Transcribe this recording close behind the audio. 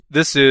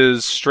This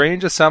is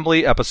Strange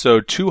Assembly,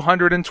 episode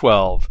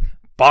 212,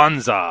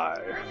 Bonsai.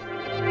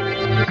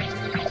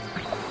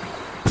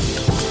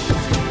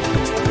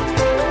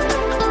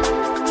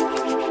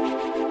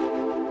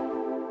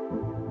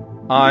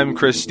 I'm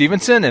Chris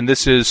Stevenson, and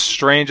this is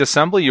Strange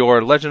Assembly,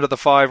 your Legend of the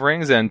Five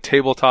Rings and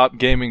tabletop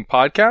gaming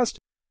podcast.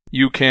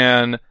 You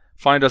can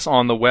find us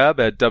on the web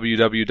at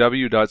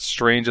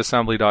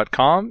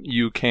www.strangeassembly.com.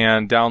 You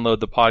can download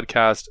the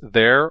podcast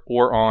there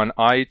or on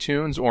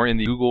iTunes or in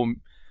the Google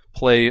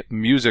Play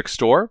Music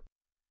Store.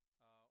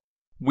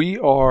 We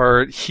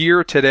are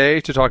here today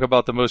to talk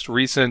about the most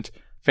recent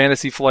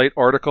Fantasy Flight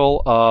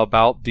article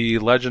about the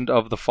Legend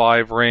of the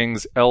Five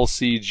Rings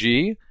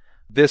LCG.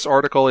 This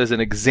article is an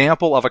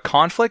example of a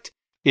conflict.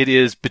 It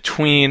is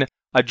between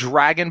a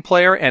dragon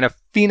player and a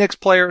phoenix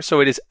player, so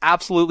it is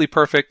absolutely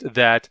perfect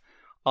that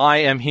I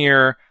am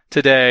here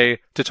today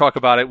to talk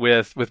about it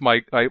with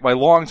my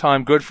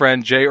longtime good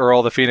friend, Jay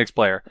Earl, the phoenix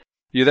player.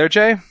 You there,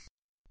 Jay?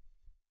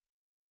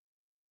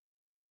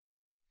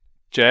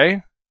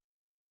 Jay?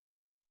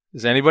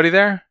 Is anybody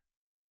there?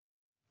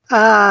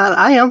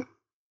 I am.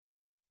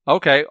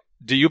 Okay.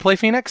 Do you play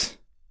Phoenix?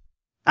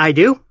 I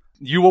do.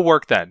 You will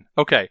work then.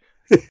 Okay.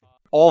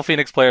 All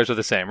Phoenix players are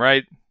the same,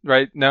 right?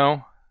 Right?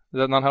 No? Is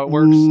that not how it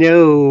works?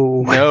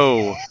 No.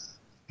 No.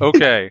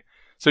 Okay.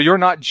 So you're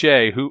not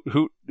Jay.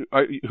 Who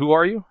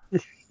are you?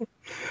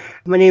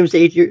 My name is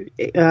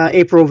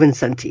April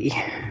Vincenti.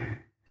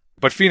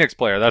 But Phoenix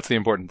player, that's the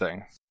important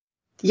thing.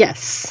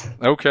 Yes.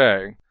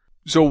 Okay.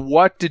 So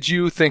what did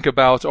you think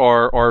about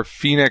our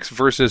Phoenix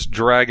versus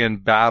Dragon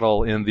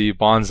battle in the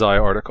Bonsai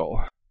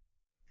article?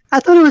 I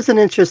thought it was an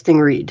interesting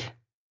read.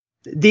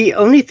 The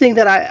only thing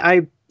that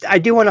I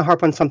do want to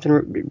harp on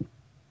something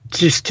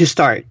just to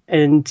start,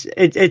 and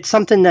it's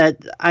something that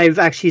I've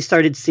actually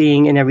started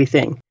seeing in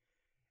everything.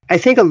 I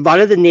think a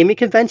lot of the naming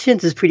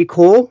conventions is pretty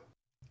cool.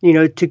 You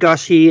know,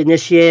 Togashi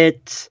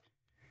Initiate,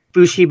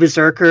 Bushi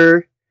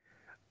Berserker.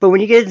 But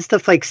when you get into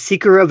stuff like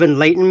Seeker of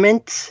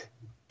Enlightenment,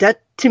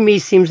 that to me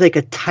seems like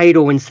a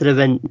title instead of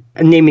a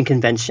naming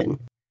convention.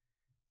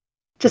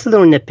 Just a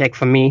little nitpick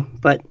from me,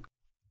 but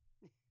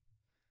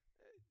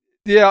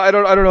yeah, I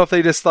don't know if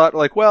they just thought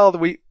like, well,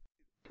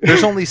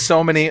 there's only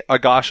so many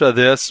Agasha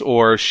this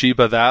or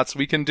Shiba that's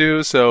we can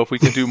do, so if we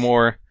can do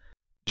more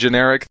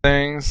generic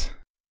things.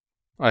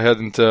 I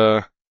hadn't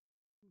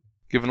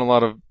given a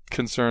lot of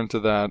concern to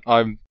that.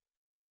 I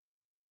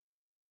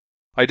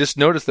just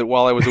noticed that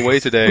while I was away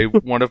today,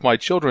 one of my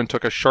children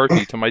took a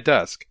Sharpie to my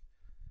desk.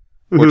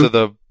 Or to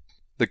the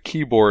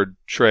keyboard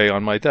tray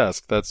on my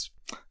desk. That's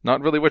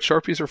not really what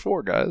Sharpies are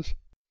for, guys.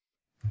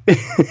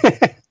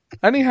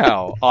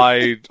 Anyhow,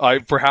 I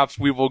perhaps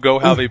we will go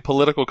have a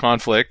political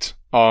conflict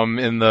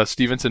in the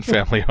Stevenson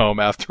family home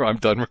after I'm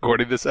done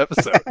recording this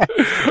episode.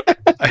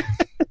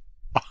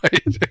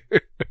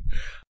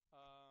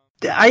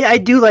 I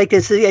do like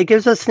this. It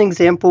gives us an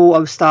example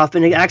of stuff,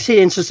 and it actually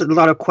answers a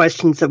lot of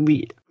questions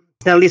that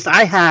at least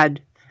I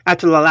had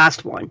after the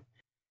last one.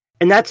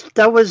 And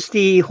that was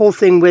the whole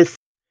thing with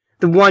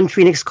the one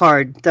Phoenix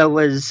card that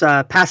was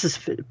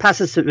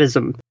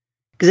pacifism,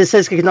 because it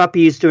says it cannot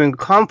be used during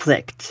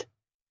conflict.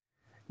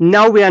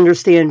 Now we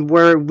understand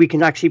where we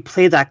can actually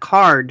play that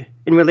card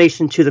in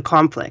relation to the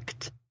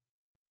conflict.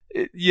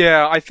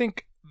 Yeah, I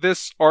think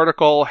this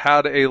article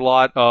had a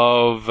lot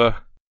of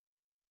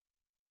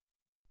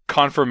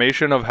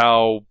confirmation of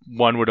how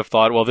one would have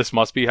thought, well, this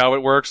must be how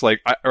it works. Like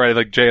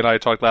Jay and I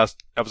talked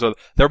last episode,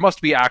 there must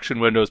be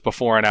action windows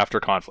before and after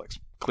conflicts.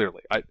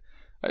 Clearly, right.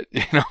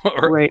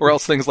 Or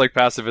else things like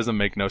pacifism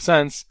make no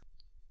sense.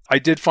 I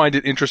did find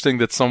it interesting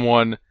that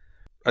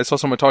I saw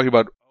someone talking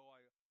about,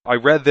 I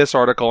read this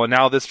article and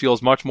now this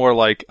feels much more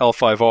like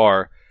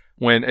L5R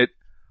when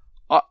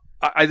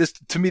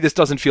to me this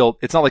doesn't feel,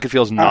 it's not like it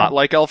feels not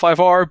like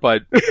L5R,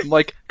 but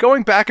like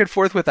going back and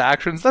forth with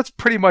actions, that's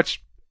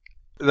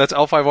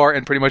L5R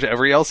in pretty much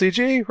every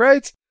LCG,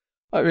 right?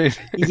 I mean,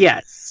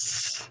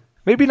 yes.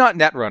 Maybe not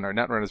Netrunner.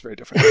 Netrunner is very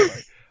different.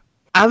 Right?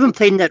 I haven't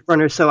played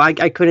Netrunner, so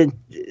I couldn't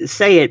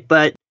say it,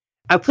 but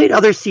I played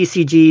other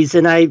CCGs,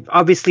 and I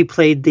obviously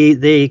played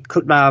the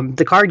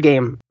card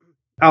game,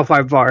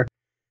 L5R.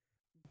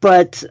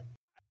 But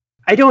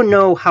I don't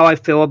know how I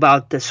feel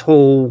about this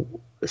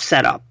whole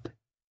setup.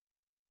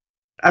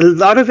 A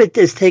lot of it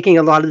is taking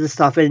a lot of the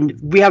stuff, and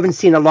we haven't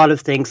seen a lot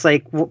of things,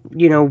 like,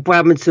 you know, what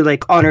happens to,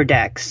 like, honor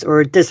decks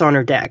or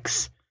dishonor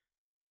decks.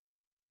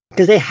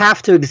 Because they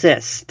have to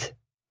exist.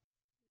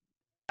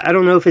 I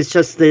don't know if it's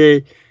just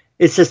the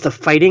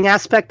fighting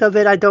aspect of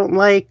it I don't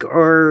like,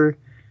 or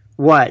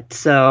what,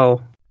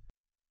 so.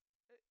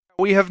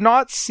 We have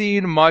not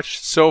seen much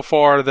so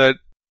far that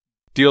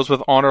deals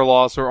with honor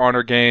loss or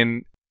honor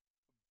gain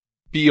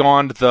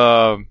beyond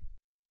the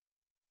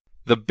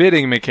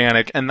bidding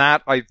mechanic, and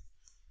that, I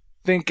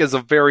think, is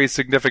a very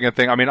significant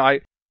thing. I mean,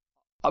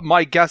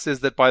 my guess is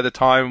that by the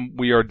time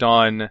we are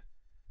done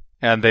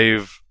and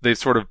they've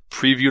sort of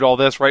previewed all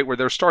this, right, where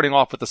they're starting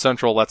off with the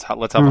central let's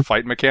have a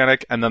fight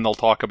mechanic, and then they'll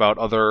talk about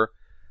other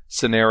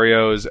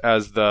scenarios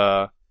as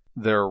their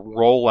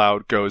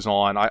rollout goes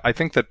on. I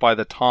think that by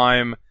the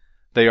time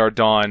they are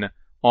done,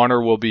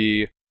 Honor will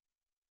be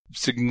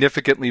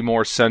significantly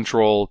more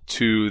central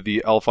to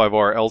the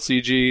L5R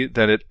LCG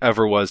than it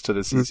ever was to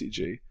the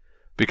CCG.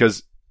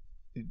 Because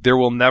there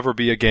will never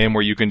be a game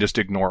where you can just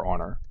ignore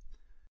Honor.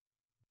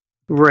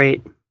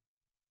 Right.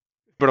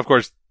 But of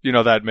course,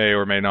 that may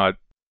or may not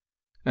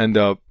end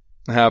up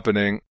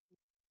happening.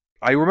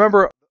 I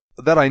remember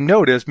that I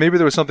noticed, maybe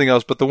there was something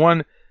else, but the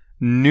one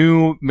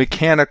new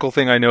mechanical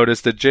thing I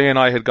noticed that Jay and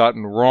I had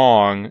gotten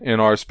wrong in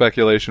our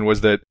speculation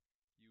was that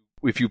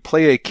if you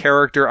play a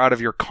character out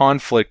of your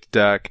conflict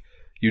deck,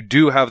 you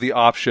do have the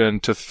option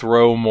to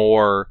throw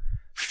more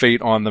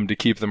fate on them to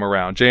keep them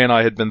around. Jay and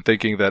I had been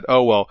thinking that,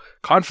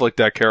 conflict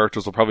deck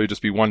characters will probably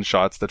just be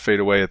one-shots that fade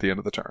away at the end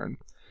of the turn.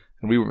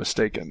 And we were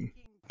mistaken.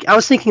 I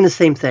was thinking the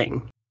same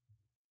thing.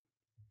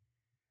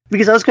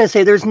 Because I was going to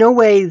say, there's no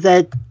way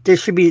that there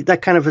should be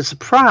that kind of a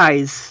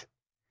surprise.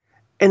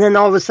 And then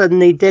all of a sudden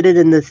they did it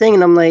in the thing,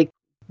 and I'm like,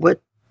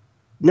 what?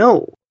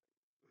 No.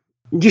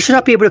 You should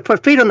not be able to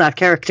put fate on that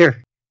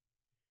character.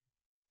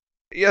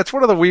 Yeah, it's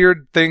one of the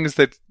weird things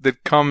that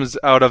comes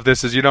out of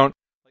this is you don't...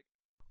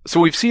 So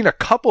we've seen a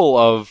couple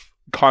of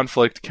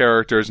conflict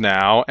characters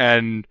now,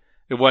 and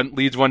it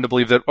leads one to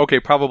believe that,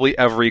 okay, probably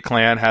every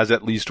clan has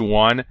at least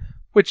one,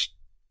 which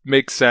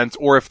makes sense.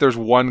 Or if there's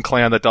one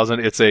clan that doesn't,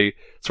 it's a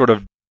sort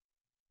of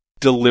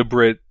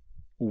deliberate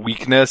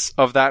weakness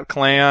of that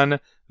clan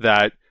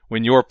that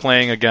when you're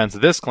playing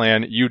against this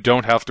clan, you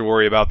don't have to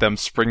worry about them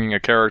springing a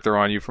character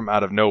on you from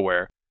out of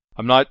nowhere.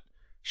 I'm not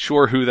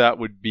sure who that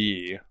would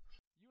be.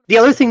 The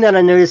other thing that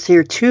I noticed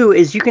here, too,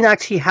 is you can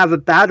actually have a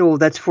battle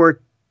that's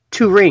for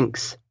 2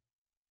 rings.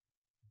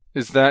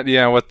 Is that,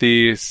 what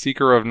the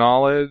Seeker of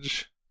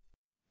Knowledge?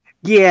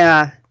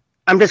 Yeah.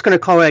 I'm just going to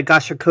call it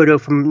Agasha Kodo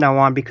from now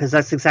on, because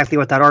that's exactly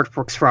what that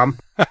artwork's from.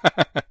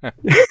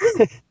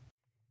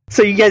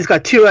 So you guys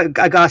got 2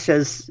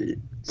 Agashas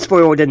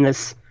spoiled in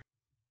this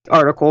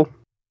article.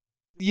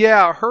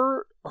 Yeah,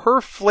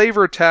 her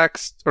flavor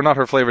text, or not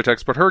her flavor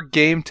text, but her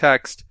game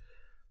text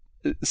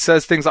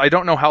says things, I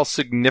don't know how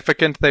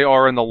significant they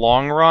are in the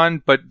long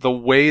run, but the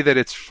way that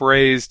it's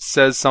phrased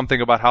says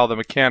something about how the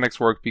mechanics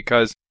work,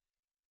 because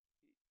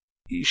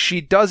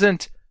she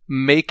doesn't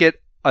make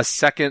it a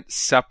second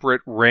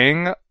separate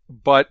ring,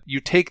 but you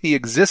take the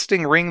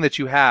existing ring that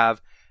you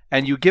have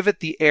and you give it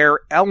the air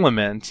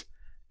element,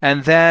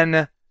 and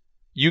then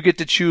you get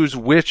to choose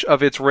which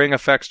of its ring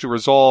effects to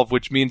resolve,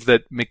 which means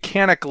that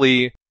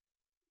mechanically,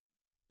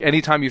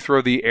 anytime you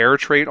throw the air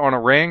trait on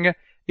a ring,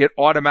 it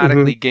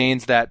automatically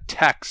gains that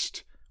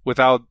text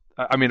without,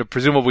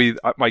 presumably,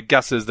 my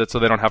guess is that so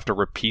they don't have to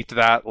repeat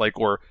that,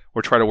 or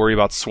try to worry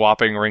about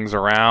swapping rings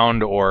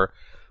around,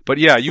 but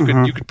yeah, you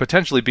could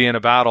potentially be in a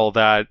battle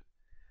that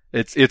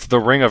it's the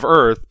Ring of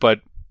Earth,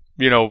 but,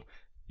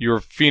 your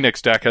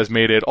Phoenix deck has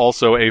made it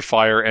also a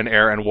fire and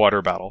air and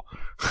water battle.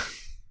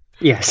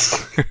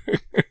 Yes.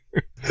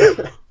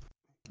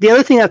 The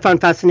other thing I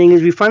found fascinating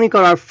is we finally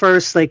got our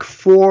first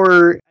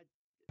 4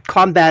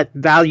 combat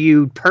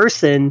valued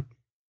person,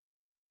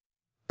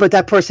 but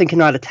that person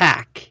cannot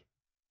attack.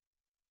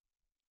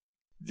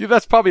 Yeah,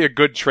 that's probably a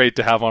good trait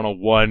to have on a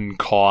 1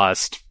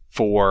 cost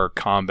 4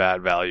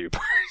 combat value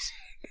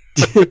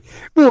person.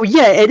 Well,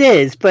 yeah, it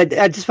is, but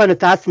I just find it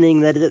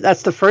fascinating that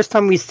that's the first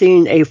time we've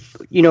seen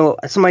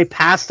somebody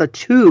past a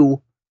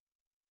 2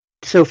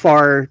 so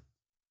far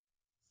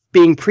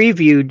being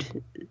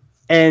previewed,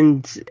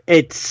 and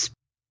it's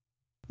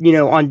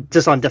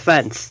on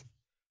defense.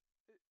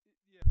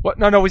 What?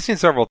 No, we've seen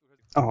several.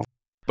 Oh,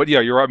 but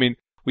yeah, you're right.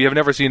 We have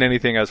never seen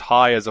anything as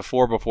high as a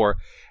 4 before.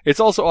 It's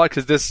also odd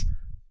because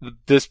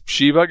this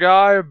Shiba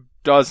guy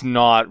does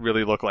not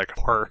really look like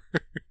her.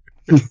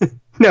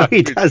 No,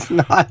 he does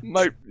not.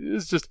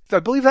 It's just, I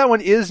believe that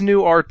one is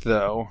new art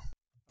though.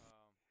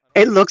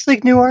 It looks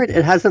like new art.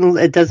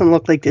 It doesn't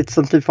look like it's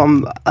something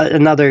from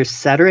another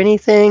set or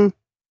anything.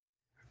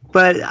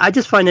 But I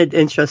just find it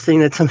interesting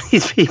that some of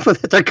these people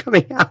that they're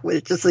coming out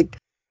with, just like,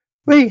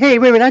 wait a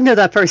minute, I know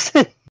that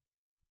person.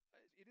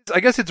 I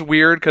guess it's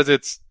weird because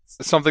it's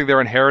something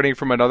they're inheriting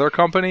from another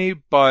company,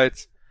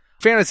 but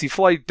Fantasy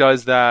Flight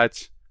does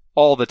that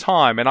all the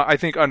time, and I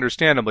think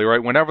understandably,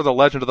 right? Whenever the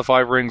Legend of the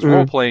Five Rings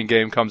role-playing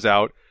game comes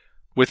out,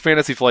 with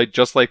Fantasy Flight,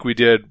 just like we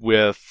did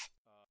with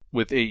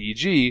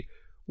AEG,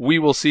 we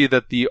will see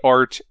that the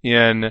art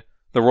in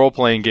the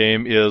role-playing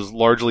game is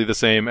largely the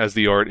same as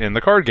the art in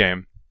the card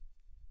game.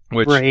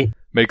 Which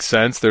makes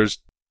sense. There's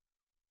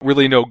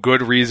really no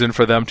good reason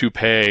for them to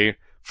pay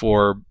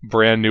for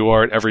brand new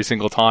art every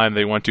single time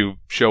they want to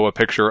show a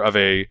picture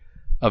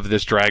of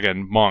this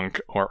dragon monk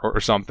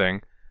or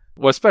something.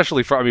 Well,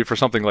 especially for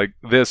something like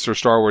this or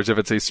Star Wars, if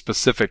it's a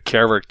specific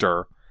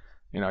character,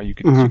 you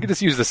can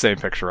just use the same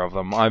picture of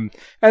them.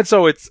 And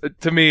so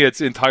to me,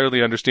 it's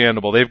entirely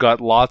understandable. They've got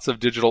lots of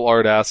digital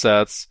art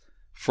assets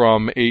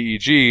from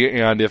AEG,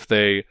 and if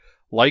they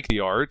like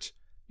the art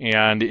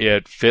and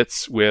it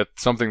fits with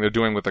something they're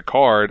doing with the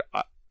card,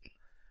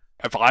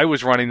 if I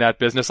was running that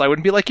business, I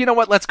wouldn't be like, you know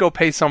what, let's go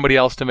pay somebody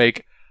else to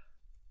make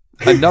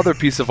another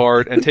piece of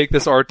art and take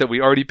this art that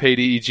we already paid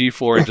EEG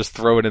for and just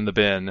throw it in the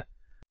bin.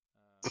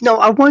 No,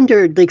 I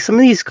wondered, like, some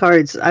of these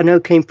cards I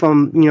know came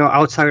from,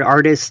 outside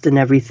artists and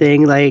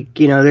everything. Like,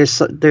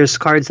 there's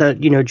cards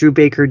that, Drew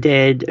Baker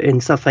did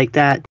and stuff like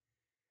that.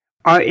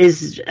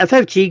 Is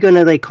FFG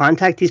gonna, like,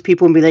 contact these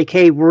people and be like,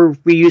 hey, we're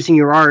reusing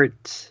your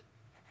art?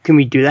 Can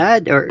we do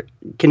that? Or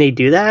can they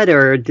do that?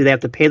 Or do they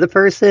have to pay the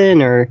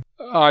person? Or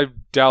I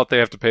doubt they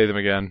have to pay them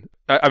again.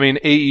 I mean,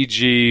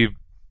 AEG,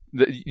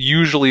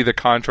 usually the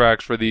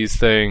contracts for these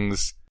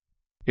things,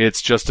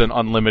 it's just an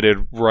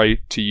unlimited right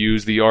to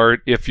use the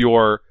art. If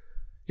you're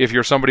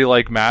somebody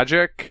like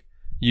Magic,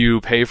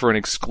 you pay for an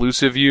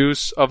exclusive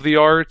use of the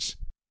art,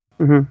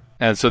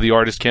 and so the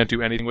artist can't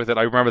do anything with it.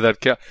 I remember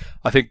that.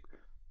 I think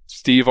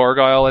Steve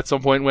Argyle at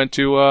some point went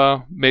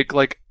to make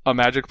like a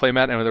Magic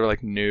playmat, and they were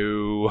like,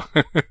 "No,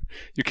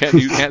 you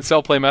can't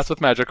sell playmats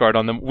with Magic art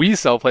on them. We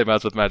sell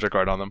playmats with Magic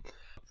art on them."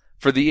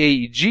 For the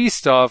AEG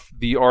stuff,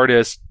 the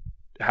artist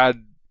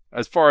had,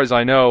 as far as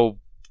I know,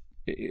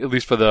 at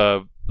least for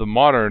the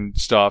modern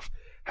stuff,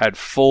 had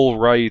full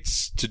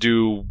rights to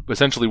do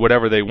essentially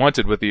whatever they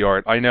wanted with the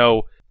art. I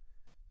know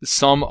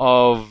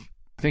I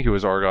think it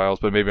was Argyle's,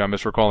 but maybe I'm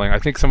misrecalling. I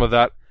think some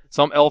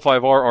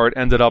L5R art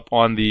ended up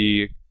on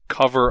the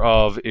cover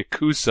of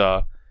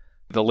Ikusa,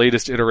 the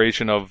latest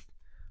iteration of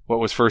what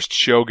was first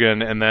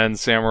Shogun and then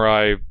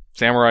Samurai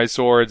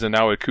Swords and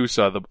now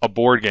Ikusa, a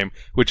board game,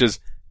 which is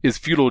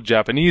feudal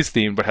Japanese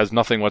themed but has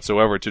nothing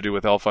whatsoever to do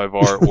with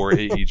L5R or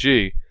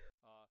AEG.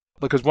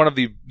 Because one of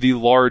the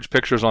large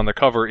pictures on the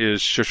cover is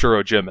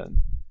Shoshuro Jimin.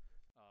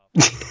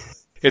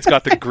 It's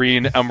got the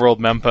green emerald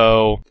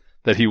mempo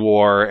that he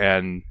wore,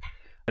 and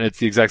it's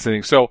the exact same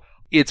thing. So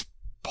it's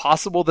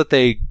possible that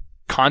they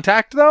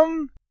contact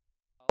them,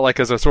 like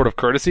as a sort of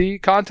courtesy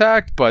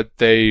contact, but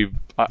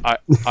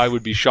I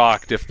would be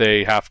shocked if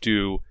they have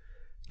to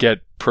get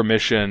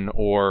permission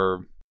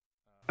or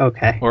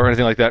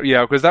anything like that.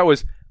 Yeah, because that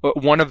was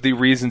one of the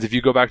reasons. If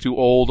you go back to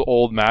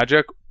old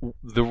Magic,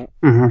 the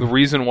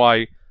reason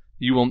why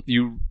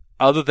you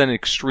other than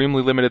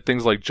extremely limited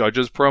things like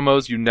Judges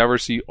promos, you never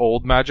see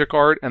old Magic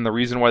art, and the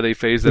reason why they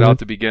phased it out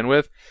to begin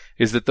with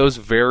is that those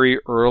very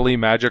early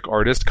Magic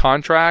artist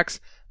contracts,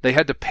 they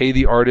had to pay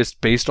the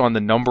artist based on the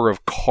number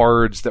of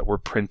cards that were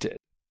printed.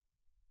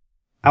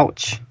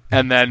 Ouch.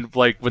 And then,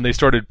 like, when they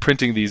started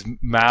printing these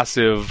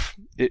massive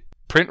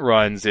print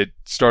runs, it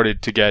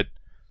started to get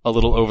a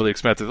little overly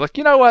expensive. Like,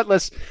 you know what?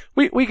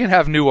 We can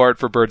have new art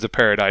for Birds of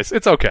Paradise.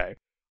 It's okay.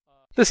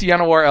 This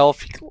Yanowar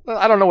elf,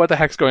 I don't know what the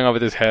heck's going on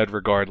with his head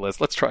regardless.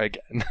 Let's try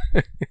again.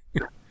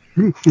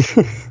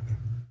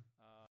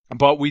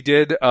 But we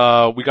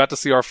got to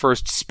see our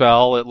first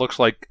spell. It looks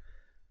like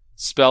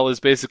spell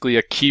is basically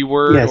a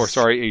keyword,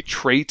 a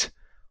trait.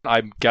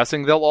 I'm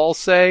guessing they'll all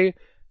say,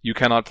 you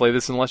cannot play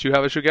this unless you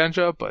have a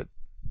Shugenja, but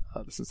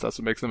since that's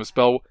what makes them a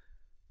spell.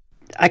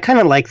 I kind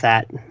of like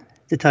that,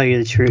 to tell you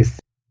the truth.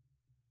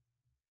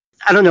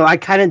 I don't know, I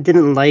kind of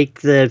didn't like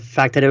the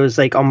fact that it was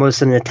like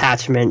almost an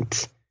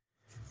attachment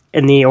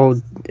in the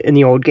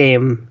old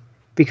game,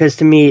 because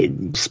to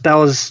me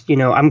spells,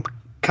 I'm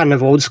kind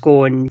of old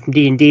school in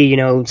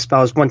D&D,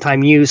 spells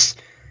one-time use,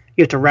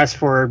 you have to rest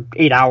for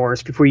 8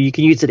 hours before you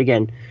can use it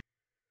again.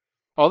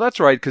 Oh, that's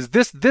right, because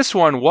this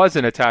one was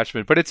an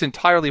attachment, but it's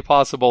entirely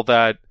possible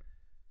that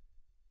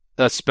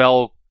a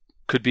spell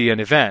could be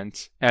an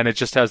event, and it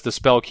just has the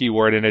spell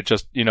keyword, and it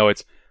just,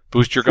 it's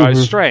boost your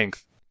guy's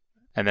strength,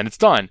 and then it's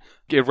done.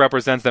 It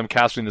represents them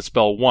casting the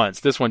spell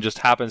once. This one just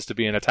happens to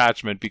be an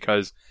attachment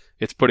because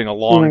it's putting a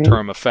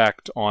long-term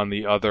effect on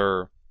the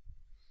other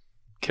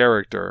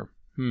character.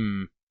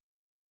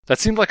 That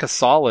seemed like a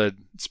solid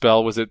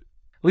spell. Was it?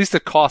 At least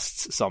it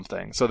costs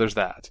something, so there's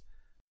that.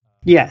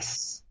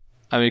 Yes.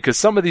 I mean, because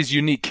some of these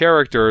unique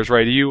characters,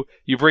 right? You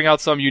bring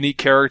out some unique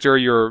character,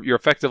 you're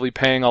effectively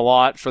paying a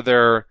lot for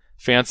their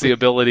fancy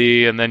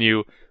ability, and then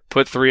you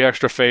put 3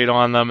 extra fate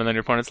on them, and then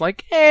your opponent's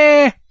like,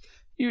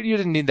 you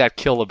didn't need that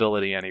kill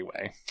ability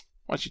anyway.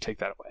 Why don't you take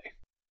that away?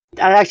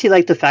 I actually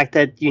like the fact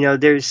that,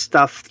 there's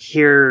stuff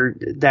here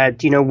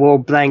that, will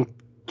blank,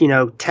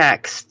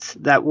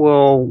 text that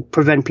will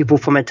prevent people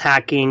from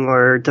attacking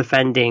or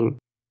defending.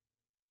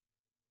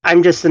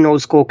 I'm just an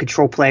old school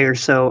control player,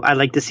 so I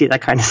like to see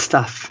that kind of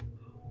stuff.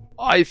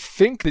 I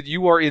think that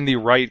you are in the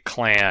right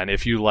clan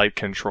if you like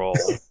control.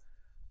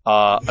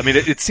 I mean,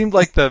 it seemed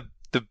like the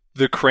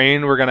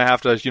Crane were going to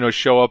have to,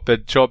 show up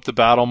to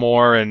battle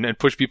more and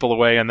push people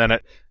away, and then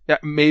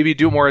maybe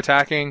do more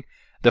attacking.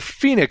 The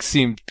Phoenix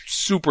seemed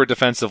super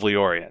defensively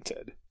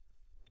oriented.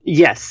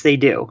 Yes, they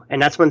do. And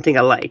that's one thing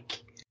I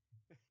like.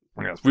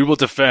 Yes, we will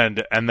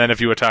defend, and then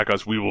if you attack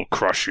us, we will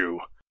crush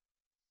you.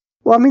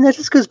 Well, I mean, that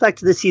just goes back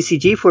to the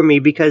CCG for me,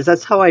 because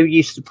that's how I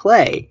used to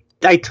play.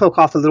 I took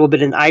off a little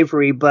bit in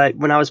Ivory, but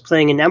when I was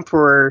playing an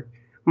Emperor,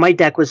 my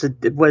deck was a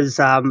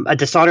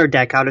Dishonored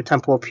deck out of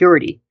Temple of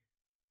Purity.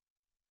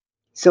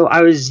 So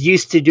I was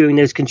used to doing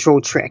those control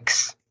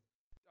tricks.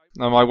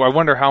 I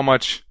wonder how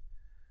much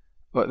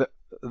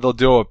they'll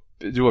do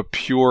a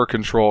pure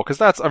control, because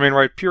that's, I mean,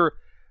 right, pure.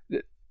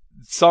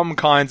 Some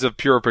kinds of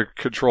pure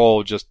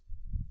control just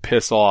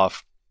piss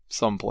off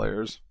some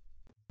players.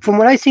 From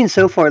what I've seen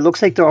so far, it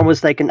looks like they're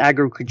almost like an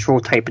aggro control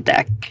type of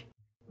deck,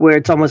 where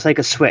it's almost like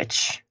a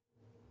switch,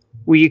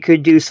 where you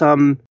could do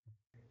some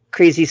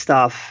crazy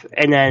stuff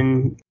and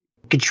then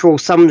control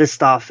some of the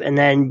stuff, and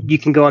then you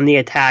can go on the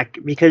attack.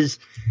 Because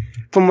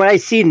from what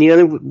I've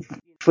seen,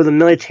 for the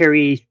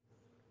military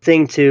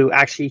thing to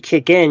actually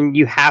kick in,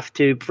 you have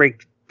to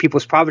break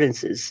people's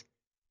providences.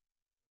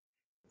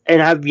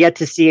 And I've yet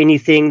to see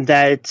anything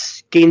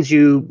that gains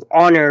you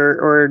honor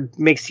or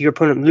makes your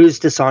opponent lose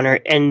dishonor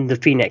in the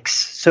Phoenix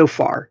so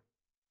far.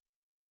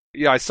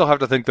 Yeah, I still have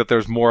to think that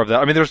there's more of that.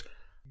 I mean, there's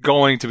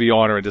going to be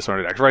honor and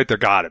dishonor decks, right? There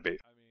gotta be.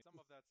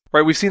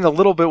 Right, we've seen a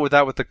little bit with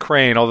that with the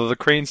Crane, although the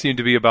Crane seem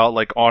to be about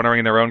like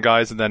honoring their own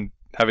guys and then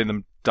having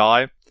them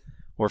die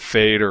or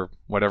fade or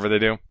whatever they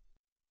do.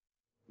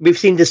 We've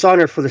seen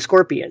dishonor for the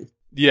Scorpion.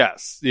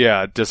 Yes,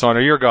 yeah,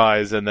 dishonor your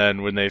guys, and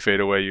then when they fade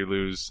away, you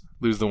lose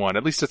the one.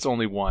 At least it's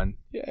only one.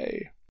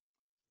 Yay.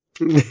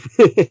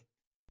 The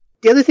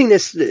other thing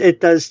it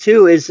does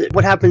too is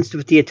what happens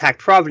with the attack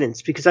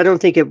providence, because I don't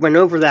think it went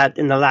over that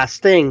in the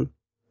last thing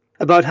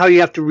about how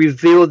you have to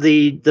reveal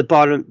the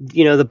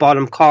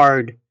bottom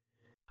card.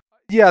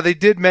 Yeah, they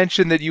did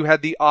mention that you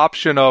had the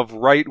option of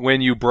right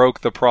when you broke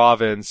the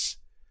province,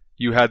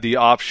 you had the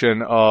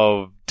option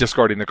of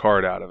discarding the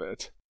card out of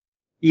it.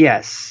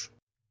 Yes.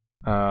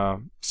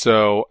 And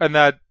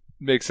that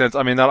makes sense.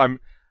 I mean, I'm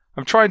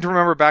trying to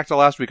remember back to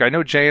last week. I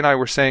know Jay and I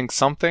were saying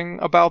something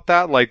about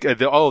that, like,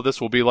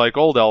 this will be like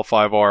old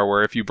L5R,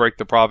 where if you break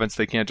the province,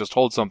 they can't just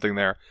hold something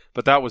there.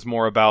 But that was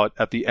more about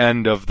at the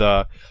end of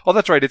the. Oh,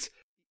 that's right.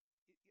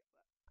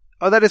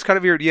 That is kind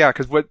of weird. Yeah,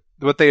 because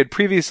what they had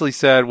previously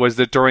said was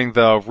that during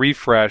the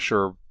refresh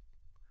or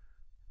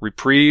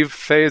reprieve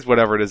phase,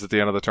 whatever it is at the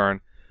end of the turn,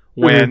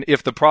 when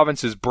if the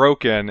province is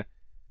broken,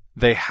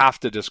 they have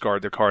to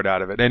discard the card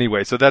out of it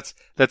anyway. So that's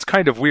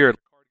kind of weird.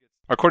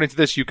 According to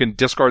this, you can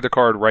discard the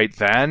card right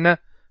then,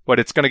 but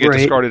it's going to get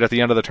discarded at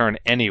the end of the turn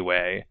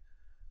anyway.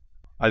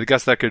 I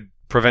guess that could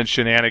prevent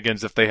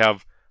shenanigans if they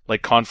have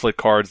like conflict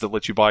cards that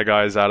let you buy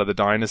guys out of the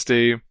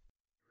dynasty.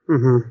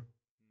 Mm-hmm.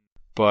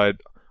 But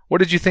what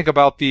did you think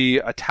about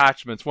the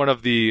attachments? One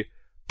of the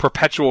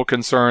perpetual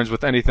concerns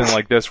with anything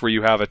like this where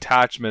you have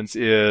attachments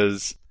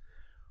is,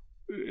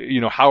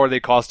 how are they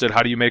costed?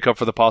 How do you make up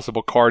for the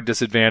possible card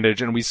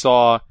disadvantage? And we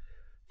saw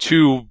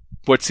two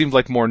what seemed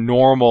like more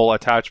normal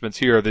attachments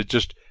here. The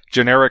just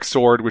generic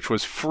sword, which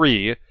was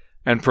free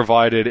and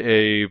provided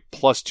a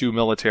 +2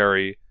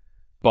 military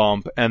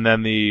bump, and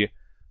then the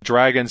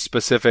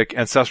dragon-specific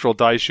Ancestral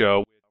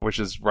Daisho, which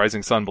is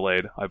Rising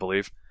Sunblade, I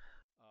believe.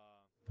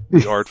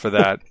 The art for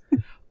that.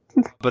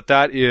 But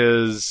that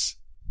is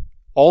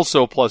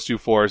also +2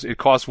 force. It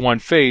costs 1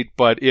 fate,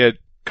 but it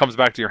comes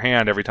back to your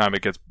hand every time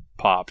it gets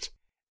popped.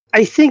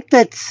 I think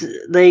that's,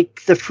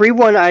 like, the free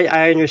one,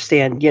 I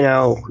understand,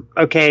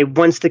 okay,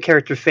 once the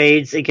character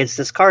fades, it gets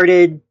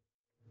discarded.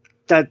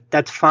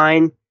 That's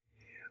fine.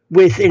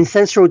 With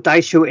Ancestral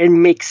Daisho, it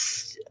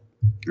makes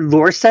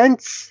lore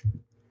sense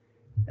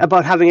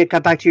about having it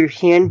cut back to your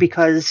hand,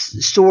 because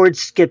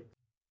swords get,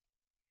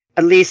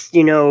 at least,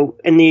 in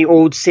the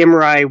old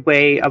samurai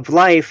way of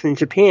life in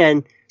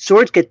Japan,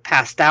 swords get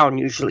passed down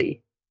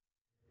usually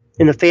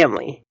in the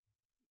family.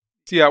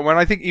 Yeah, when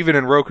I think even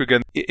in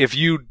Rokugan, if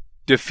you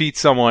defeat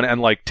someone and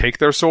like take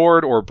their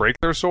sword or break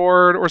their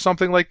sword or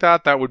something like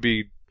that, that would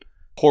be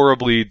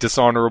horribly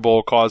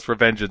dishonorable, cause for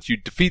vengeance. You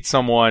defeat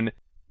someone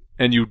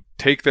and you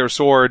take their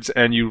swords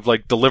and you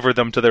like deliver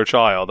them to their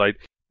child.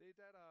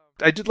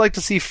 I did like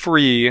to see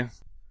free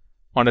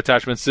on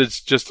attachments. It's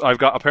just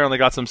I've apparently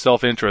got some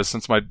self-interest,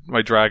 since my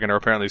dragon are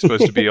apparently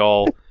supposed to be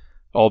all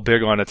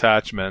big on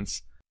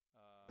attachments.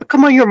 But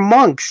come on, you're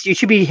monks. You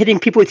should be hitting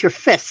people with your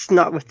fists,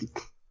 not with.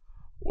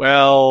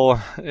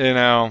 Well,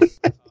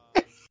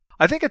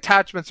 I think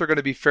attachments are going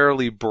to be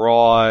fairly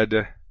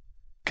broad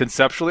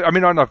conceptually. I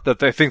mean, not that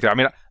they think that. I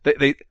mean,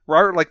 they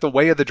like the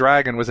Way of the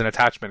Dragon was an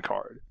attachment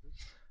card.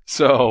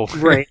 So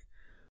right.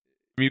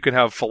 You can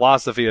have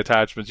philosophy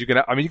attachments. You could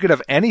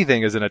have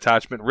anything as an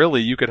attachment.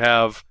 Really, you could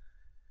have,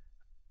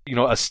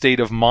 a state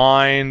of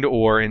mind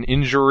or an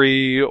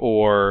injury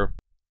or.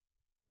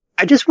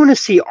 I just want to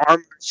see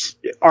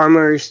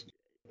armors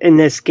in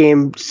this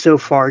game so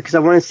far, because I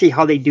want to see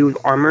how they do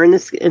armor in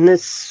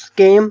this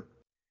game.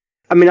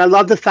 I mean, I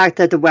love the fact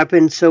that the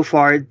weapons so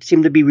far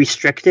seem to be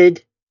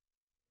restricted.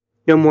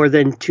 No more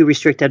than 2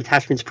 restricted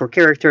attachments per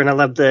character, and I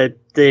love the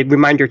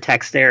reminder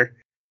text there.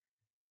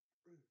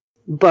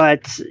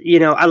 But,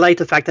 I like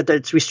the fact that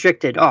it's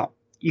restricted. Oh,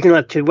 you can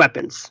have 2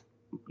 weapons.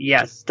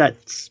 Yes,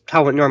 that's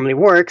how it normally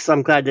works.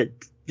 I'm glad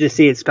to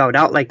see it spelled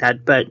out like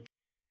that, but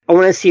I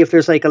want to see if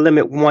there's like a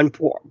limit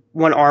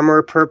one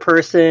armor per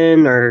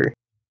person, or.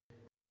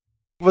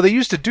 Well, they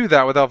used to do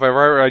that with Alpha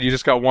Right? You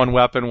just got 1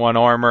 weapon, 1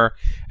 armor,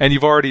 and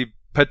you've already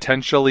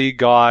potentially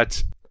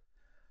got.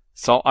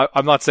 So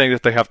I'm not saying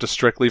that they have to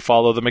strictly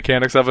follow the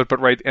mechanics of it, but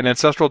right, an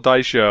Ancestral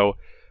Daisho,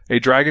 a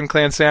Dragon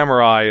Clan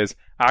Samurai is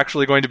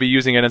actually going to be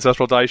using an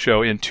Ancestral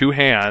Daisho in 2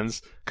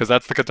 hands, because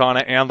that's the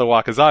katana and the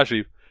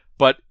wakizashi.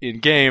 But in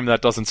game,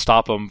 that doesn't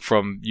stop them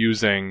from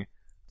using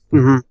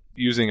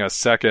a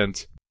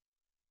second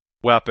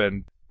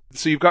weapon.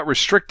 So you've got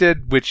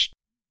restricted, which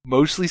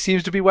mostly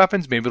seems to be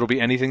weapons. Maybe it'll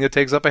be anything that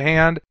takes up a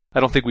hand. I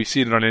don't think we've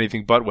seen it on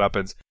anything but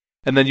weapons.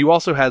 And then you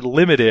also had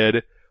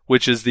limited,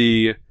 which is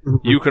the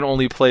you can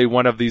only play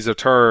one of these a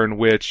turn,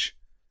 which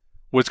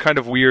was kind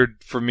of weird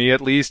for me,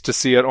 at least, to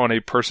see it on a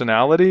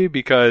personality,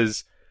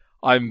 because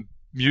I'm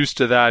used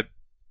to that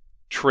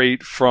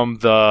trait from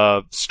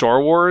the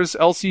Star Wars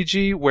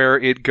LCG, where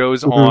it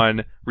goes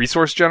on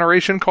resource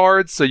generation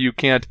cards, so you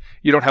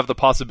don't have the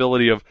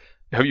possibility of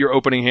your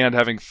opening hand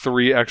having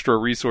 3 extra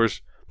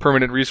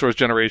permanent resource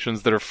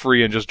generations that are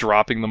free and just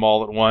dropping them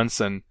all at once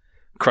and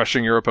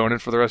crushing your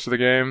opponent for the rest of the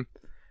game.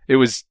 It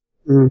was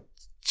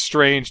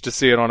strange to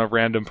see it on a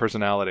random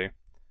personality.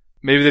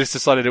 Maybe they just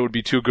decided it would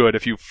be too good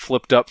if you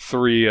flipped up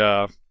 3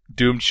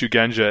 doomed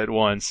Shugenja at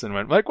once and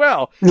went like,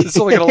 well, this is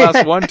only going to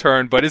last 1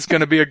 turn, but it's going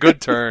to be a good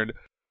turn.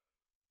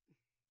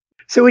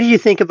 So what do you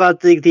think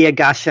about the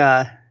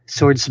Agasha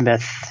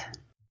Swordsmith?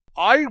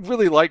 I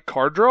really like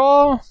card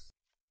draw,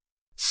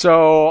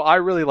 so I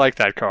really like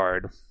that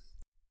card.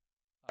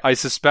 I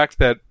suspect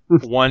that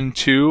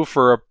 1/2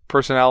 for a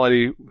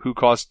personality who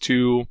costs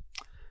 2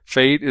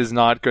 fate is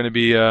not going to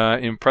be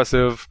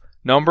impressive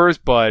numbers,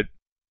 but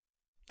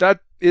that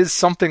is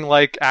something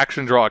like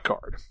action draw a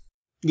card.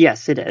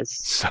 Yes, it is.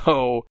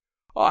 So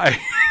I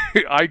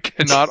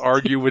cannot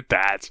argue with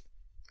that.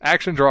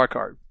 Action draw a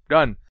card.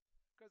 Done.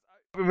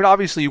 I mean,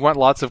 obviously you want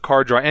lots of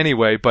card draw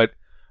anyway, but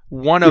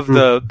one of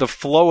the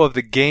flow of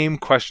the game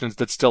questions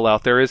that's still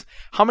out there is,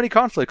 how many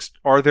conflicts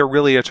are there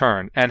really a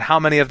turn? And how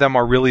many of them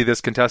are really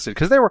this contested?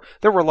 Because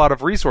there were a lot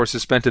of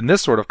resources spent in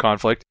this sort of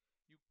conflict.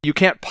 You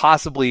can't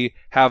possibly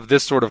have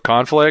this sort of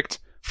conflict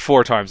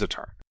 4 times a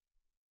turn.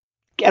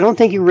 I don't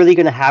think you're really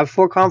going to have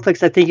 4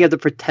 conflicts. I think you have the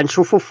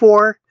potential for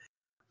 4.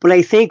 But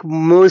I think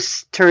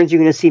most turns you're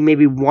going to see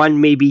maybe 1,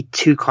 maybe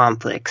 2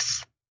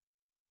 conflicts.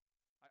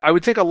 I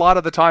would think a lot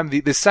of the time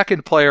the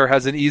second player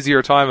has an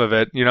easier time of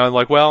it. You know,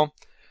 like, well,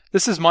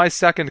 this is my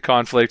second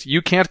conflict.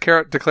 You can't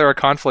declare a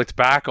conflict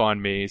back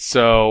on me,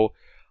 so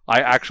I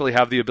actually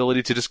have the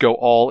ability to just go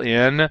all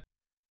in.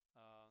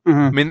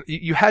 I mean,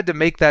 you had to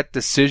make that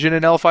decision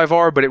in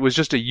L5R, but it was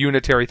just a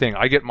unitary thing.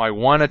 I get my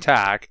 1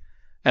 attack,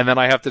 and then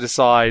I have to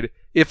decide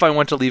if I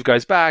want to leave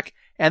guys back.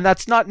 And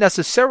that's not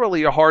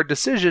necessarily a hard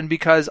decision,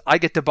 because I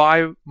get to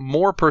buy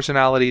more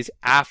personalities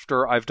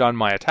after I've done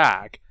my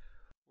attack.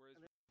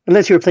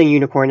 Unless you were playing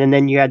Unicorn, and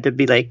then you had to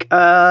be like,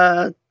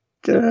 yeah,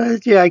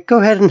 go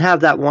ahead and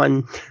have that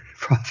 1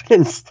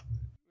 Providence.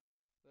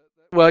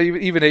 Well,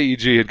 even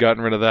AEG had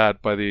gotten rid of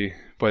that by the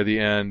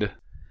end.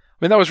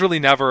 I mean, that was really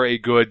never a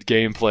good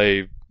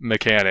gameplay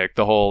mechanic.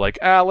 The whole, like,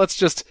 let's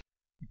just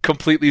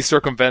completely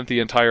circumvent the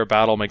entire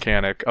battle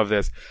mechanic of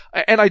this.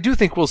 And I do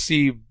think we'll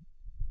see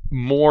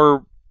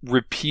more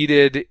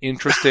repeated,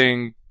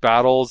 interesting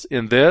battles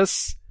in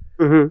this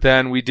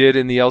than we did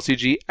in the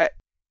LCG.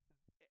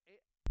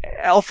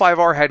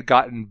 L5R had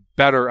gotten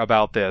better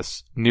about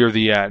this near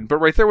the end,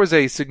 but there was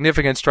a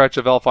significant stretch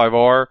of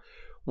L5R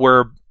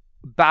where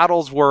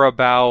battles were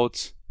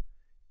about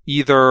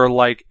either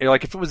like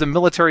if it was a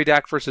military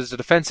deck versus a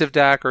defensive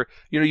deck, or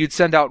you'd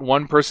send out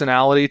one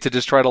personality to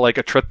just try to like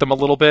attrit them a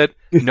little bit,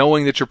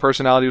 knowing that your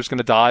personality was going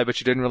to die, but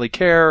you didn't really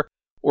care.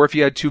 Or if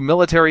you had 2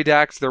 military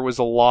decks, there was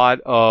a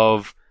lot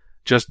of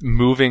just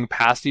moving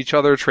past each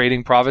other,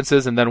 trading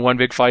provinces, and then one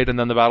big fight, and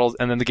then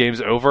the game's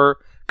over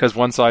because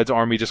one side's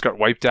army just got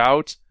wiped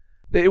out.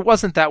 It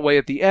wasn't that way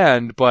at the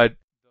end, but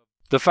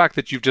the fact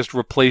that you've just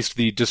replaced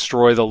the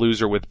destroy the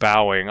loser with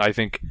bowing, I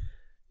think,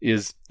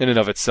 is in and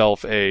of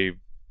itself a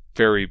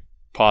very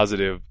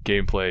positive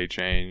gameplay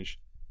change.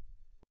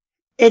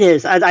 It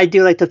is. I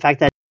do like the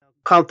fact that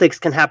conflicts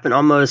can happen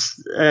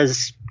almost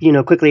as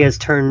quickly as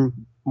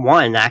turn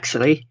 1,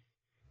 actually,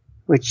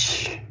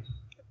 which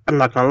I'm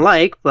not gonna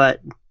like,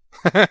 but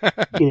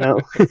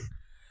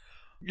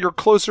you're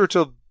closer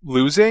to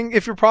losing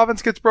if your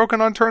province gets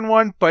broken on turn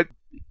 1, but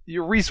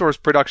your resource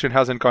production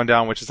hasn't gone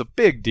down, which is a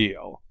big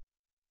deal.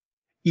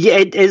 Yeah,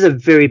 it is a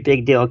very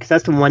big deal, because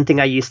that's the one thing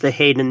I used to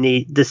hate in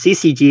the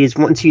CCGs.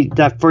 Once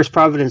that first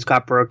province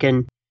got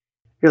broken,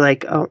 you're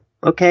like, oh,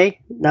 okay,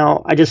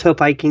 now I just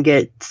hope I can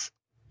get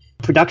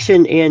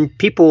production and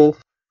people.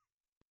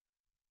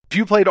 If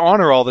you played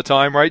Honor all the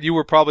time, right, you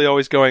were probably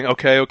always going,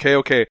 okay,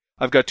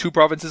 I've got 2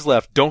 provinces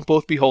left, don't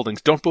both be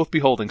holdings, don't both be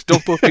holdings,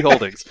 don't both be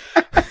holdings.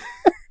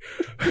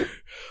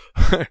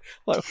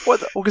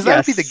 Because that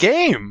would be the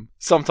game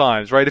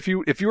sometimes, right? If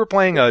you were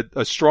playing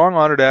a strong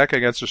Honor deck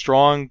against a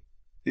strong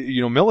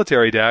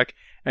military deck,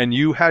 and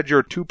you had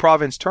your 2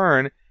 province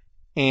turn,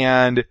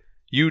 and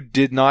you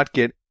did not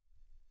get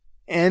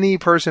any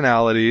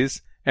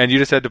personalities, and you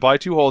just had to buy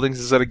 2 holdings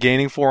instead of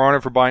gaining 4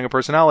 honor for buying a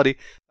personality,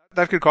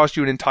 that could cost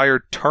you an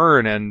entire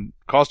turn, and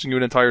costing you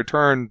an entire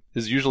turn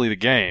is usually the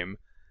game.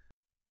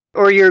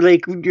 Or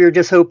you're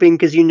just hoping,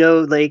 because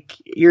you're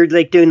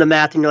doing the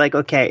math, and you're like,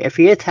 okay, if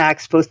he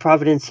attacks both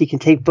providence, he can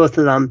take both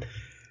of them.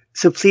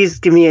 So please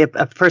give me a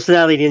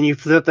personality, and you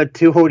flip at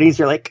 2 holdings,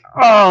 you're like,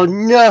 oh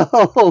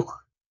no!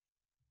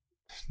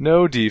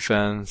 No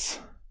defense.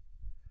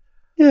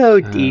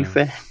 No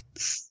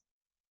defense.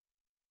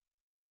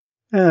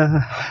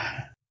 Uh,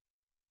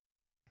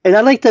 and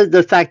I like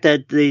the fact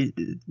that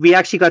we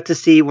actually got to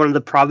see one of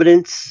the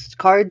Providence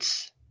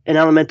cards in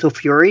Elemental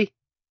Fury.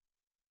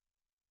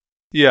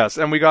 Yes,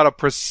 and we got a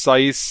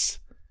precise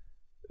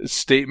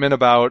statement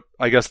about,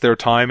 I guess, their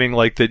timing,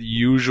 like that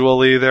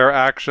usually they're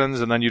actions,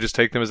 and then you just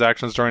take them as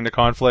actions during the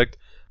conflict,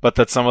 but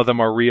that some of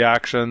them are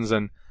reactions,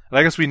 and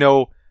I guess we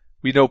know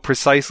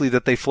precisely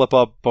that they flip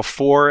up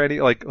before any,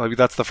 like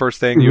that's the first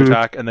thing you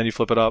attack, and then you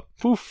flip it up.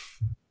 Poof.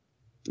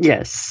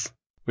 Yes.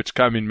 Which,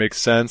 I mean,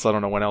 makes sense. I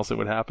don't know when else it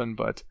would happen,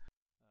 but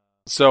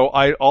so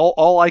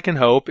all I can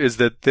hope is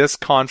that this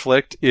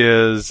conflict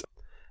is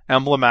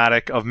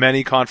emblematic of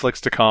many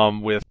conflicts to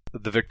come with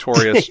the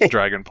victorious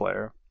dragon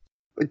player.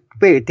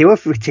 Wait, they were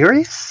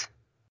victorious?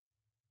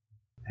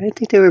 I didn't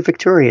think they were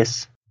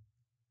victorious.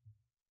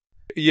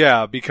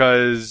 Yeah,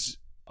 because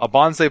a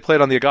Bonsai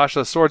plate on the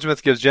Agasha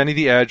Swordsmith gives Jenny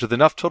the edge with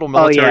enough total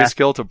military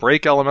skill to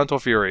break Elemental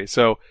Fury.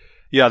 So,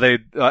 yeah, they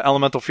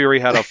Elemental Fury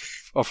had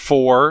a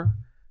 4.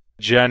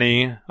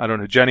 Jenny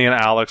and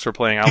Alex are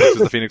playing. Alex is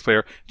the Phoenix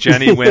player.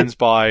 Jenny wins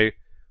by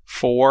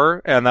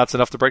 4, and that's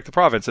enough to break the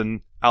province,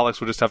 and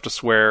Alex would just have to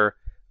swear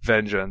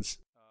vengeance.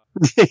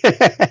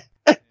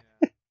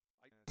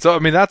 So, I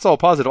mean, that's all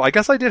positive. I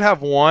guess I did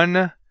have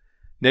one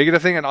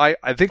negative thing, and I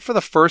think for the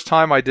first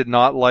time I did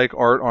not like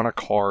art on a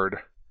card.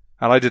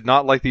 And I did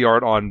not like the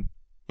art on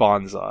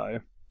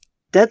Bonsai.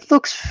 That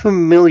looks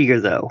familiar,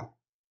 though.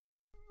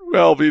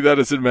 Well, be that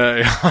as it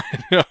may.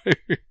 I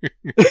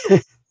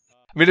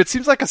mean, it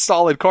seems like a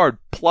solid card.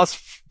 Plus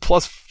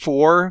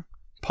 4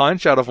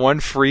 punch out of 1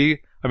 free.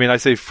 I mean, I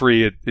say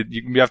free,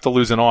 you have to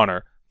lose an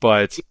honor,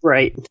 but...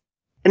 Right.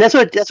 And that's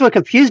what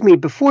confused me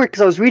before, because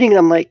I was reading it,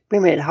 I'm like, wait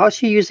a minute, how is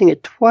she using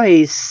it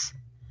twice?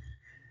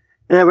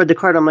 And I read the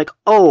card, I'm like,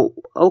 oh,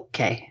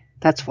 okay,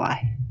 that's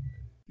why.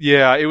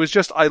 Yeah, it was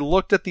just, I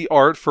looked at the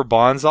art for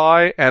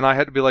Bonsai, and I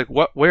had to be like,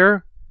 what,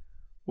 where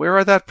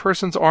are that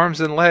person's arms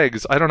and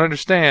legs? I don't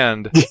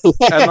understand. And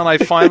then I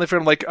finally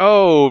figured, like,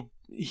 oh,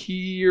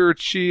 he or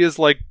she is,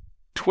 like,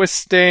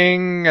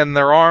 twisting, and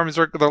their legs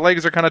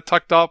are kind of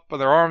tucked up, and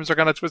their arms are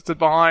kind of twisted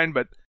behind,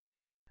 but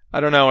I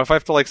don't know. If I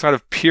have to, like, sort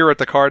of peer at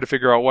the card to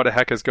figure out what the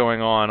heck is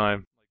going on,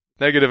 I'm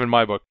negative in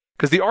my book.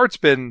 Because the art's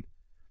been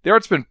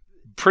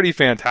pretty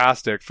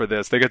fantastic for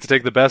this. They get to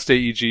take the best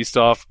AEG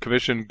stuff,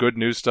 commission good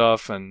new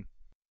stuff, and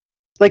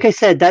like I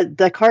said,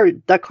 that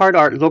card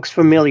art looks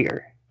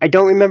familiar. I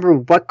don't remember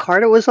what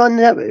card it was on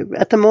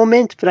at the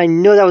moment, but I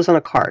know that was on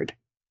a card.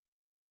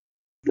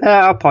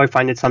 I'll probably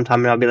find it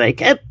sometime, and I'll be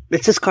like,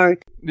 it's this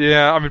card.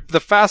 Yeah, I mean,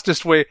 the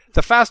fastest way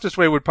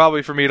would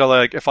probably for me to,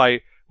 like, if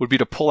I would be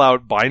to pull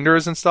out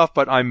binders and stuff,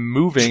 but I'm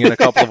moving in a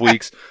couple of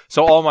weeks,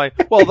 so I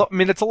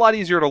mean, it's a lot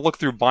easier to look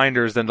through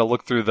binders than to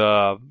look through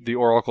the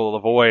Oracle of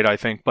the Void, I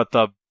think, but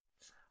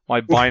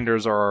my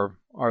binders are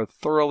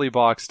thoroughly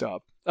boxed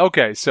up.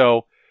 Okay,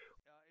 so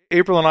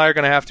April and I are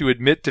going to have to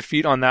admit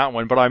defeat on that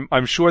one, but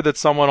I'm sure that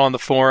someone on the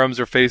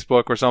forums or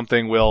Facebook or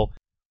something will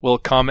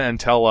come and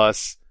tell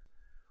us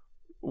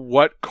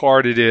what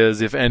card it is,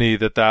 if any,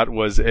 that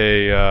was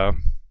a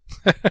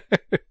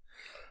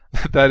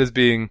that is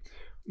being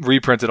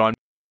reprinted on.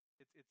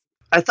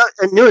 I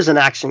knew it was an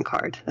action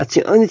card. That's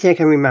the only thing I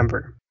can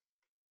remember.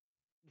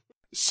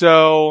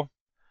 So,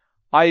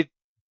 I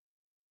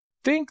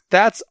think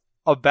that's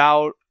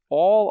about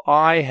all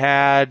I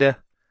had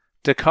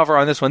to cover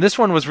on this one. This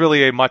one was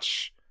really a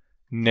much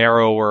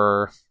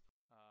narrower...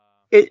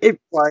 It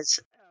was.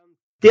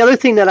 The other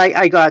thing that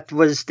I got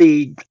was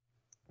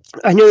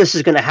I knew this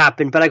was going to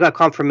happen, but I got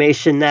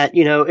confirmation that,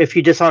 if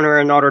you dishonor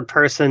an honored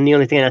person, the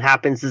only thing that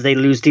happens is they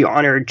lose the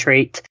honored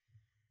trait.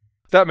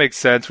 That makes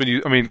sense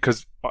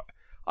because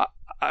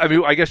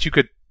I guess you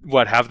could,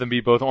 have them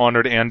be both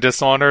honored and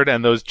dishonored,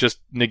 and those just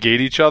negate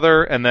each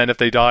other, and then if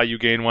they die, you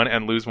gain 1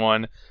 and lose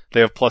 1.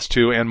 They have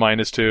 +2 and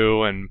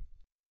 -2, and...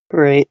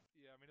 Right.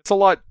 Yeah, I mean, it's a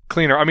lot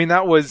cleaner. I mean,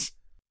 that was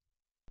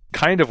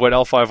kind of what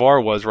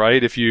L5R was,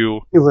 right? If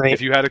you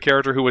had a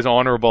character who was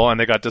honorable and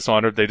they got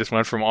dishonored, they just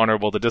went from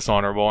honorable to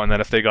dishonorable, and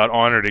then if they got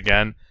honored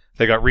again,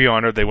 they got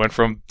re-honored, they went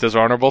from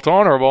dishonorable to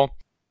honorable.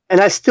 And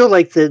I still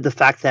like the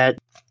fact that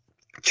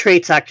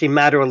traits actually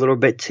matter a little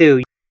bit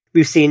too.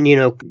 We've seen,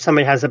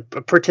 somebody has a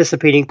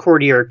participating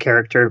courtier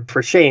character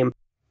for shame,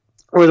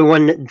 or the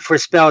one for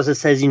spells that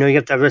says, you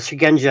have to have a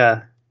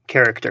Shigenja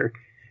character.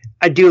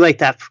 I do like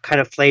that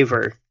kind of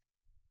flavor.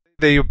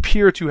 They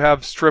appear to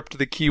have stripped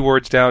the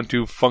keywords down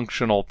to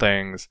functional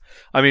things.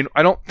 I mean,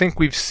 I don't think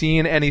we've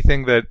seen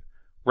anything that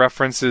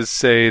references,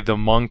 say, the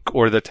monk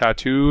or the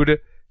tattooed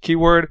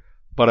keyword,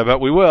 but I bet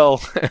we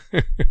will.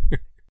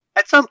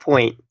 At some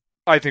point.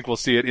 I think we'll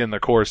see it in the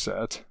core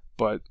set,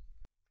 but...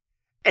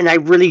 And I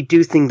really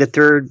do think that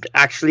they're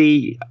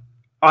actually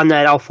on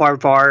that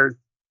L5R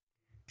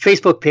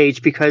Facebook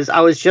page, because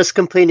I was just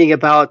complaining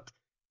about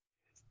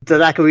the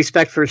lack of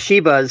respect for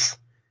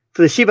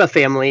the Shiba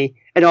family,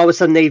 and all of a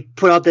sudden they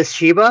put out this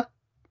Shiba.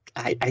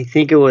 I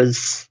think it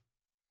was...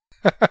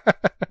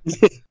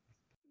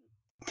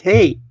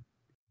 Hey,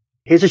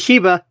 here's a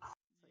Shiba.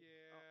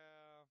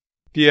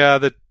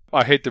 Yeah,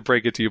 I hate to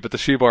break it to you, but the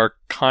Shiba are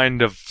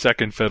kind of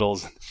second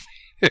fiddles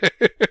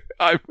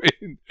I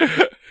mean,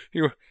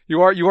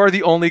 you are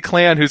the only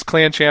clan whose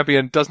clan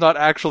champion does not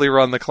actually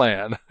run the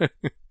clan.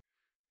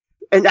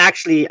 And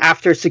actually,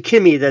 after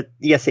Tsukimi,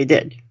 yes, they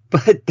did.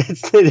 But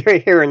that's neither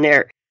here and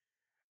there.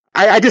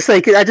 I just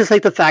like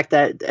the fact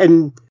that,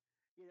 and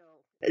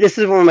this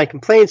is one of my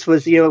complaints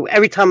was,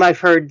 every time I've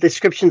heard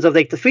descriptions of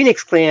like the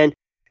Phoenix clan,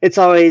 it's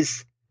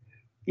always,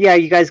 yeah,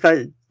 you guys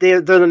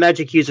they're the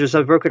magic users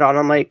of Rokudan.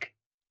 I'm like,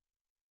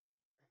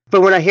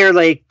 but when I hear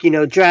like,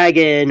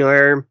 Dragon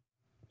or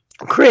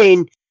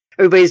Crane,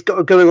 everybody's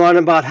going on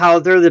about how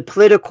they're the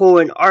political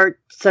and art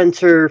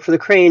center for the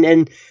Crane,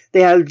 and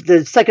they have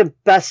the second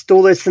best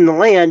duelists in the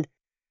land.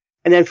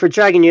 And then for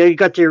Dragon, you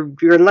got your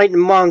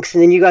enlightened monks,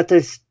 and then you got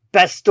this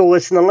best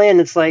duelists in the land.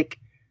 It's like,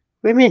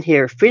 wait a minute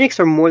here. Phoenix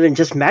are more than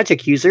just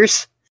magic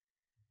users.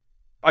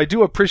 I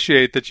do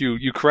appreciate that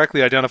you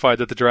correctly identified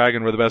that the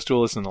Dragon were the best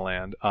duelists in the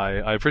land.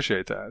 I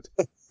appreciate that.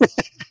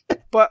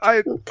 But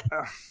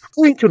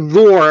according to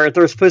lore,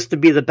 they're supposed to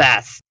be the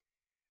best.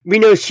 We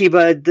know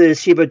the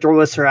Shiba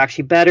duelists are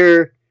actually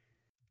better.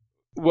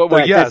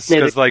 Well, yes,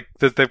 because like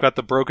they've got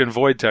the broken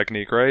void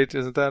technique, right?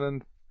 Isn't that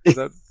in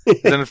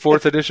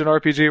 4th edition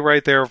RPG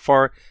right there?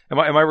 Am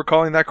I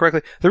recalling that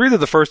correctly? They're either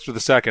the first or the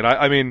second.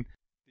 I mean,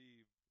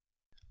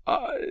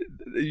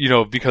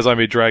 because I'm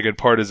a Dragon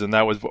partisan,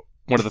 that was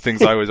one of the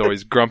things I was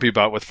always grumpy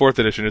about with 4th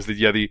edition is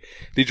that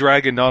the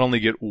Dragon not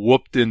only get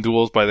whooped in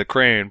duels by the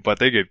Crane, but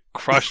they get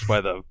crushed by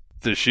the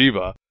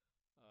Shiba.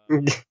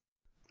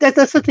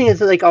 That's the thing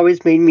that's like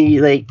always made me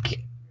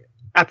like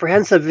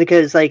apprehensive,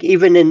 because like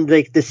even in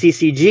like the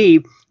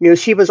CCG,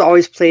 Shiba's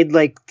always played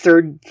like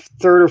third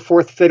or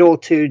fourth fiddle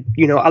to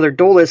other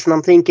duelists, and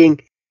I'm thinking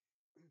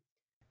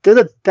they're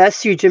the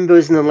best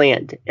Yojimbos in the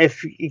land.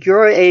 If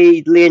you're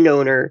a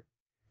landowner,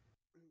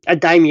 a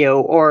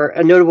daimyo, or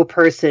a notable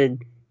person,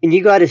 and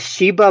you got a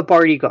Shiba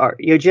bodyguard,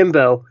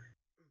 Yojimbo,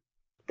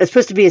 that's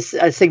supposed to be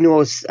a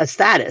signal of a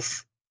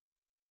status.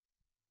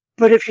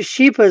 But if your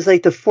Shiba is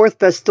like the fourth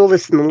best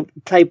duelist in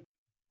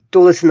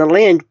the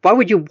land, why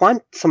would you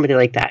want somebody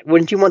like that?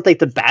 Wouldn't you want like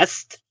the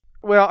best?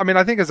 Well, I mean,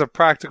 I think as a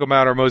practical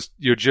matter, most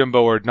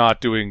Yojimbo are not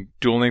doing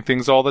dueling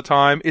things all the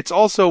time. It's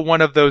also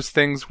one of those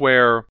things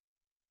where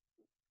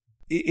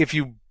if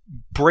you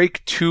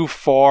break too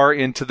far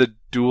into the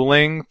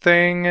dueling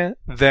thing,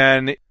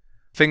 then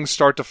things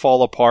start to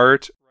fall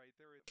apart.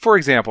 For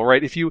example,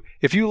 right, if you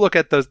look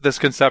at this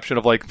conception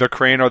of like the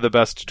Crane are the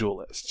best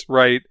duelists,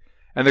 right?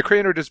 And the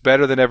Crane are just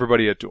better than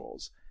everybody at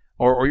duels,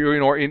 or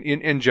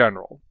in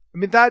general. I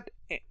mean, that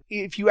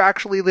if you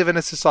actually live in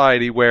a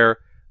society where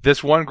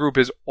this one group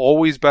is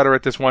always better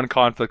at this one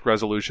conflict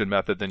resolution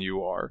method than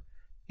you are,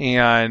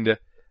 and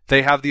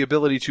they have the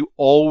ability to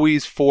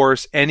always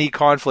force any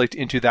conflict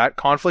into that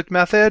conflict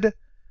method,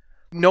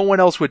 no one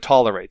else would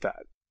tolerate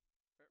that.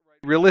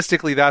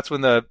 Realistically, that's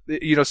when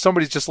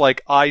somebody's just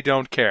like, I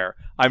don't care.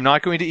 I'm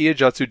not going to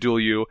Iijutsu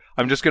duel you.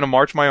 I'm just going to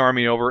march my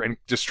army over and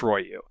destroy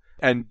you.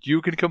 And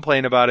you can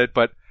complain about it,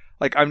 but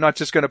like, I'm not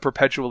just going to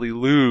perpetually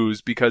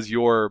lose because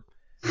you are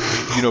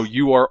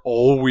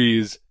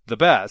always the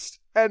best.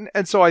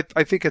 And so I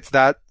think it's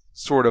that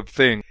sort of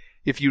thing.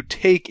 If you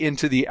take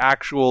into the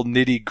actual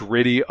nitty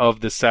gritty of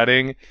the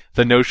setting,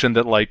 the notion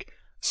that like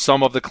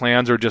some of the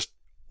clans are just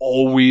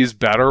always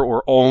better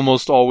or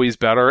almost always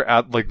better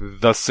at like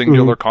the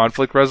singular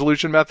conflict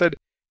resolution method,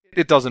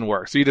 it doesn't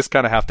work. So you just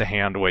kind of have to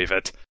hand wave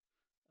it.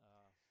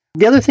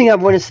 The other thing I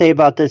want to say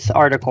about this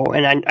article,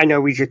 and I know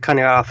we just kind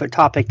of off a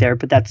topic there,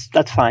 but that's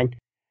fine,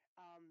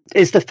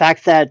 is the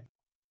fact that,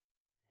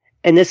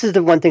 and this is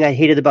the one thing I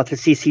hated about the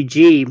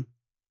CCG,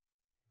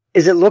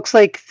 is it looks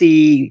like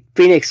the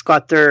Phoenix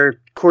got their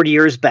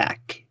courtiers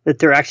back, that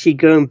they're actually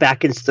going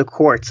back into the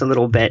courts a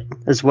little bit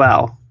as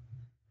well.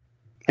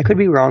 I could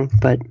be wrong,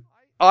 but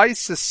I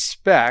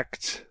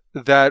suspect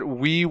that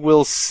we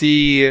will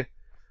see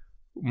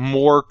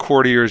more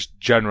courtiers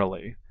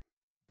generally.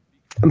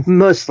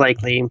 Most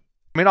likely.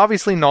 I mean,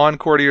 obviously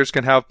non-courtiers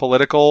can have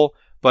political,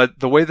 but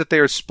the way that they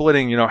are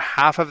splitting,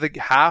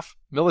 half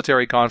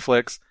military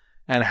conflicts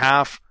and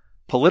half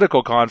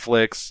political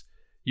conflicts,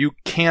 you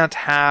can't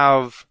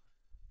have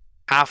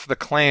half the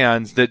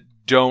clans that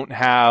don't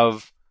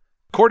have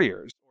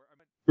courtiers.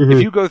 Mm-hmm.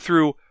 If you go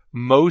through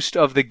most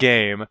of the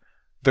game,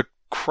 the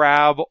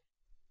crab,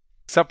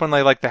 except when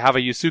they like to have a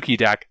Yusuke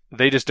deck,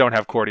 they just don't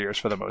have courtiers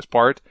for the most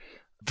part.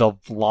 The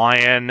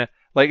lion,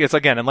 like, it's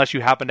again, unless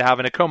you happen to have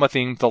an Akoma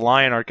theme, the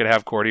lion aren't going to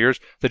have courtiers.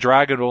 The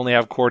dragon would only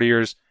have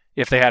courtiers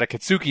if they had a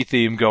Kitsuki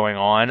theme going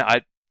on.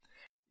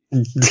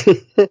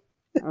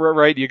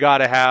 Right, you got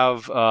to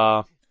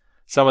have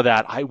some of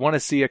that. I want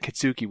to see a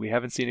Kitsuki. We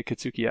haven't seen a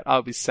Kitsuki yet.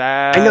 I'll be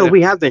sad. I know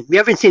we haven't. We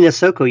haven't seen a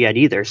Soko yet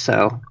either.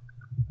 So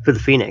for the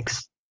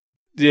Phoenix,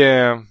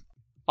 yeah,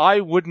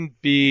 I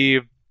wouldn't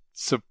be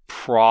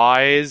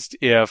surprised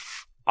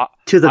if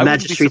to the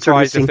magistrates are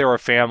missing. If there are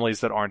families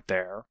that aren't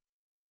there.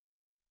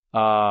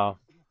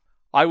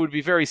 I would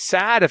be very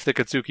sad if the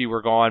Kitsuki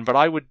were gone, but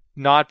I would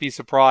not be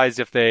surprised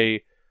if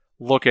they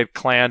look at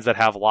clans that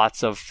have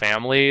lots of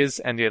families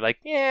and you're like,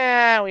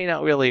 yeah, we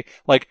don't really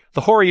like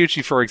the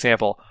Horiuchi, for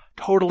example,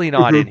 totally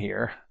not in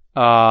here.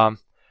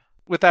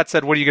 with that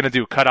said, what are you going to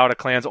do? Cut out a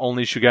clan's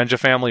only Shugenja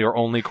family or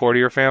only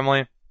courtier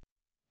family?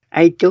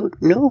 I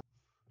don't know.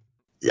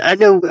 I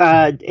know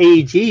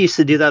AEG used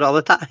to do that all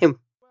the time.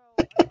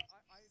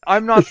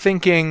 I'm not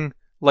thinking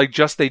like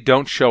just they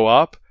don't show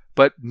up,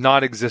 but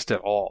not exist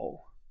at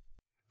all.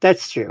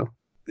 That's true.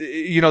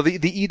 You know,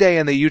 the Ide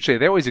and the Yuche,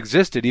 they always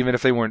existed, even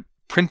if they weren't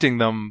printing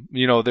them.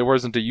 You know, there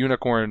wasn't a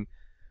unicorn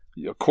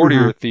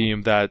courtier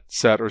theme that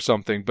set or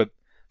something, but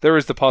there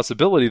is the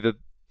possibility that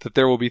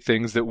there will be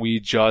things that we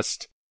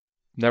just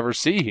never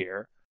see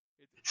here.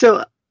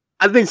 So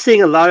I've been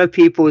seeing a lot of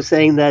people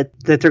saying that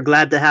they're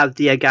glad to have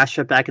the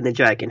Agasha back in the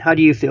Dragon. How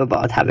do you feel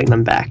about having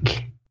them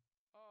back?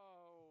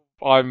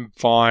 I'm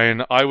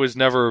fine. I was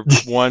never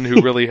one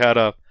who really had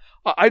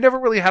I never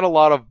really had a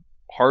lot of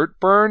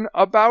heartburn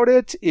about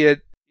it.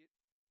 It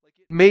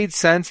made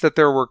sense that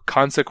there were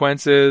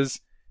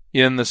consequences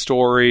in the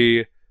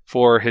story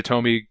for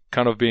Hitomi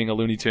kind of being a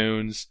Looney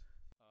Tunes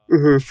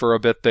for a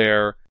bit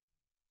there.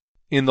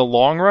 In the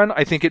long run,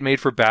 I think it made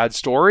for bad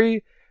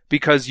story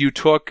because you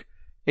took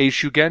a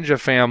Shugenja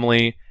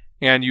family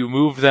and you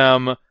moved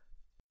them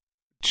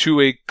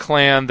to a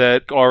clan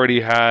that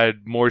already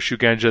had more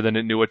Shugenja than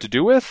it knew what to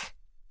do with.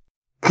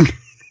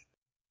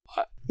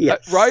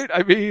 Yes. Right?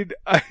 I mean,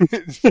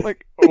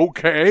 like,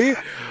 okay.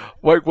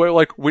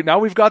 Now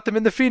we've got them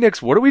in the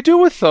Phoenix. What do we do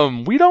with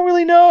them? We don't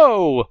really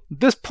know.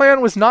 This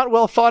plan was not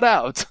well thought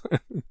out.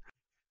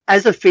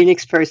 As a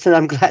Phoenix person,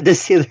 I'm glad to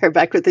see they're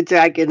back with the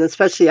Dragon,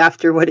 especially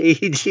after what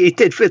AEG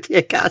did with the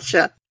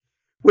Akasha,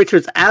 which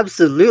was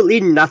absolutely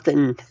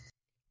nothing.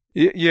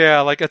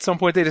 Yeah, like at some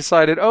point they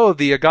decided,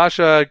 the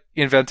Agasha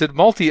invented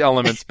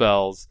multi-element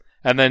spells,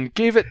 and then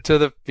gave it to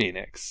the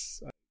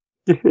Phoenix.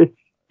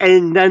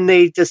 And then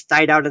they just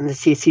died out in the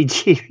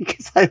CCG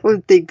because I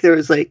don't think there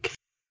was I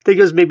think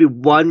it was maybe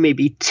one,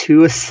 maybe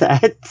two a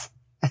set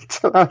at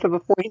some out of a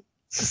point.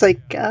 It's just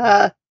like,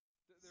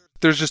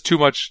 There's just too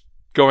much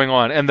going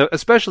on, and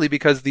especially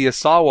because the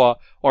Asawa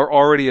are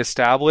already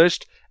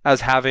established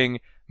as having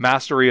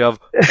mastery of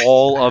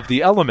all of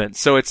the elements,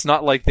 so it's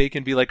not like they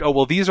can be like, oh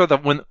well, these are the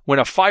when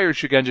a fire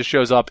Shugenja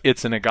shows up,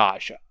 it's an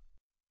Agasha.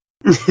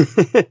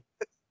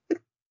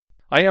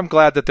 I am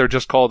glad that they're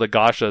just called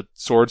Agasha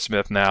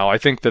Swordsmith now. I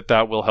think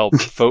that will help.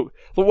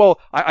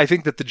 I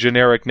think that the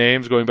generic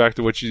names, going back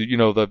to what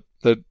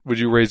what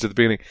you raised at the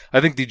beginning,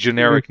 I think the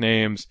generic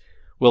names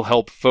will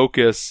help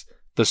focus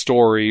the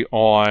story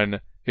on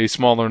a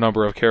smaller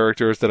number of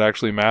characters that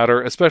actually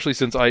matter, especially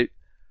since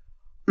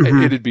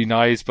it'd be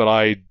nice, but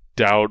I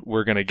doubt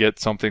we're going to get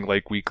something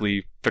like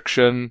weekly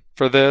fiction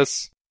for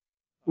this.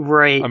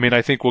 Right. I mean,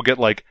 I think we'll get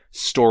like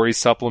story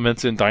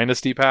supplements in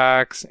Dynasty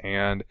packs,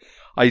 and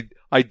I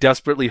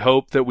desperately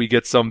hope that we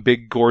get some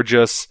big,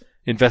 gorgeous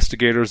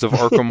Investigators of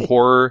Arkham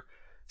horror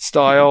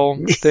style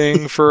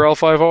thing for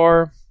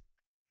L5R.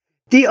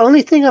 The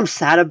only thing I'm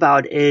sad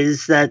about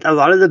is that a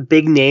lot of the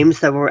big names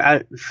that were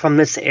out from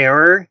this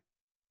era,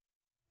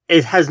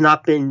 it has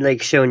not been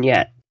shown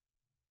yet.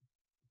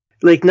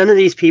 Like none of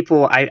these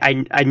people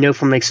I know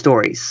from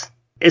stories.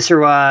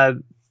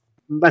 Isara,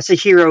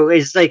 Masahiro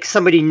is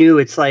somebody new.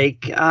 It's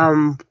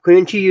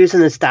couldn't you use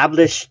an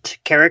established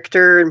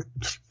character and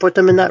put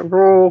them in that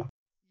role?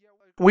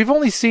 We've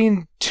only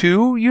seen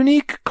 2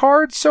 unique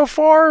cards so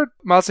far.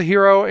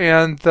 Masahiro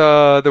and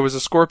there was a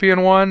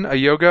Scorpion one, a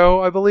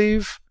Yogo, I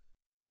believe.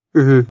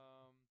 Mm-hmm.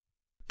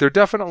 They're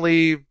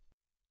definitely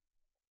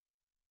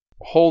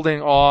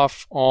holding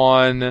off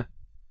on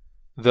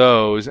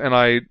those, and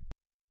I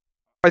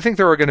think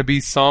there are going to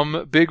be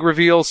some big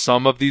reveals.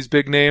 Some of these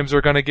big names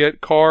are going to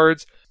get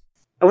cards.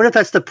 I wonder if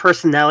that's the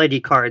personality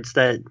cards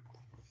that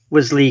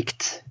was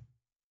leaked.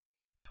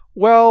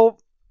 Well,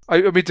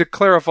 I mean, to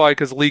clarify,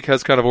 because leak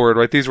has kind of a word,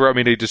 right? These were,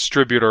 a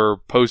distributor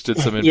posted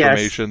some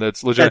information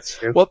that's legit. That's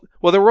true.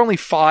 Well, there were only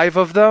 5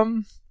 of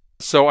them,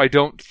 so I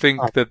don't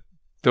think that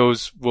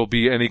those will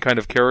be any kind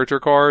of character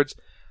cards.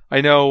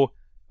 I know,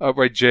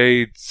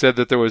 Jay said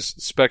that there was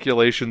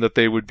speculation that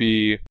they would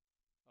be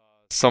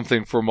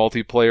something for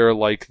multiplayer,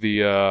 like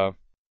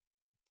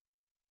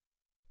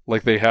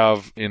they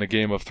have in a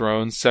Game of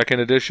Thrones 2nd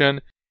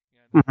edition.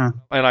 Mm-hmm.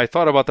 And I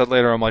thought about that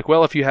later. I'm like,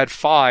 well, if you had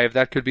 5,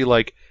 that could be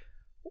like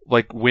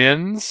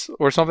wins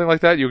or something like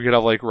that. You could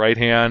have right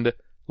hand,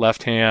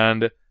 left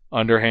hand,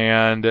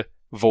 underhand,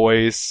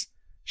 voice,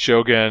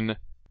 shogun,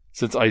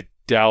 since I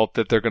doubt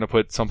that they're going to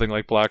put something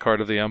like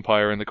Blackheart of the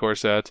Empire in the core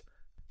set.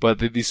 But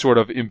these sort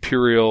of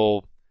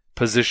imperial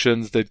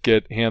positions that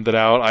get handed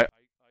out,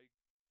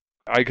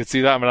 I could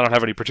see that. I mean, I don't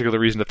have any particular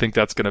reason to think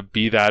that's going to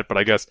be that, but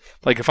I guess,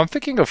 if I'm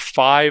thinking of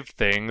 5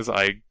 things,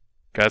 I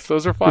guess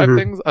those are 5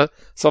 things.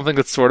 Something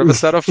that's sort of a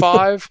set of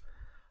 5.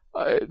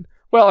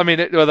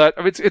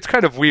 It's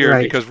kind of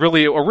weird because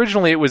really,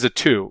 originally it was a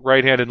 2,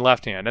 right hand and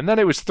left hand, and then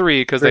it was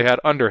 3 because they had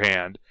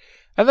underhand,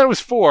 and then it was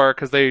 4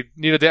 because they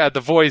needed to add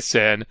the voice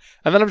in,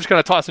 and then I'm just kind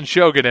of tossing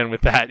Shogun in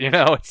with that.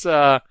 It's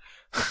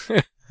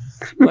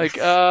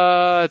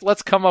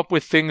let's come up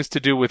with things to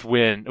do with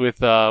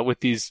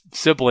these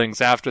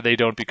siblings after they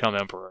don't become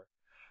emperor.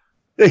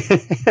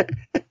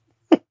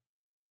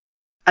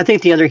 I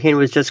think the underhand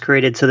was just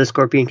created so the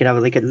Scorpion can have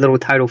like a little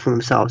title for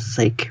themselves. It's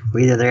like,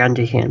 read their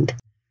underhand.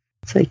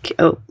 It's like,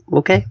 oh,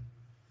 okay.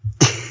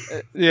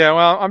 Yeah,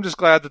 well, I'm just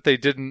glad that they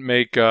didn't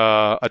make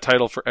a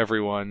title for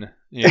everyone,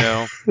 you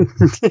know?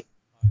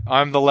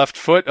 I'm the left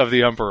foot of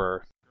the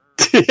Emperor.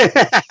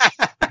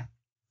 I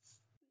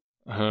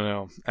don't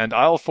know. And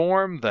I'll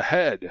form the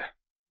head.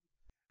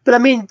 But I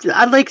mean,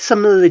 I like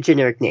some of the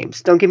generic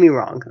names. Don't get me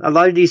wrong. A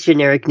lot of these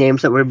generic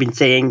names that we've been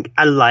saying,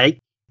 I like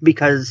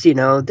because, you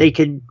know, they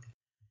could,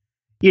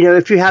 you know,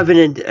 if you have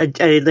an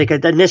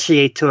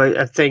initiate to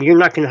a thing, you're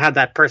not going to have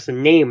that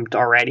person named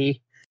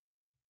already.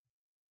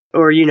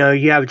 Or, you know,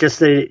 you have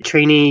just a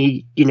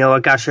trainee, you know, a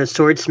Gasha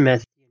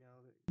swordsmith.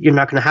 You're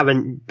not going to have a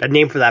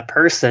name for that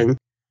person.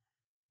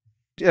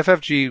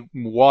 FFG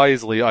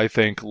wisely, I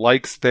think,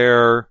 likes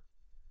their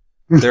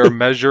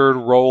measured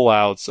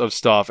rollouts of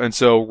stuff. And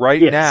so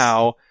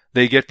now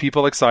they get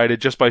people excited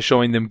just by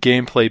showing them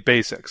gameplay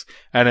basics.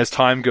 And as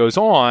time goes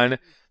on,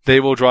 they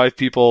will drive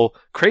people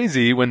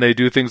crazy when they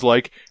do things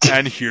like,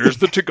 and here's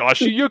the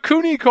Togashi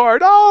Yokuni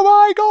card. Oh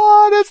my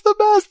god, it's the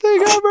best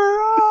thing ever.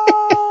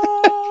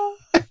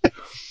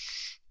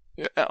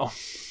 Yeah,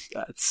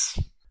 that's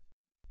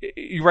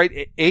you're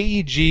right.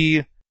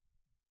 AEG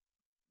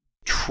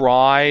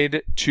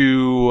tried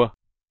to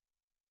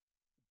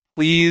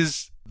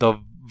please the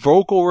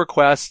vocal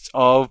requests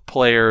of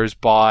players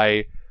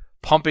by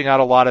pumping out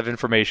a lot of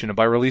information and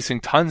by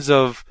releasing tons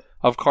of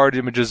card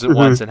images at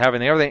once and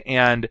having everything.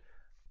 And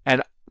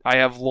I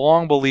have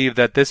long believed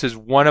that this is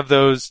one of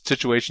those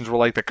situations where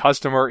like the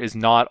customer is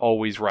not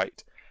always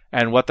right.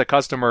 And what the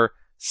customer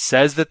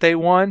says that they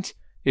want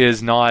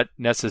is not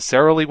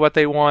necessarily what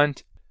they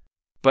want.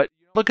 But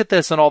look at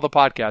this on all the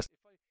podcasts.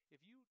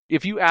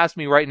 If you ask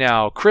me right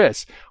now,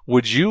 Chris,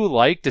 would you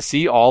like to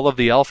see all of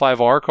the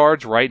L5R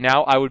cards right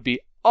now? I would be,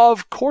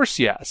 of course,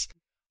 yes.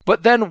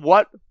 But then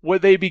what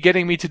would they be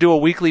getting me to do a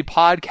weekly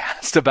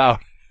podcast about?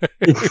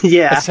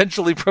 Yeah.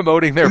 Essentially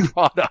promoting their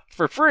product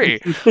for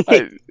free.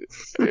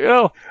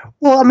 Well,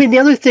 I mean, the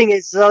other thing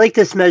is I like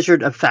this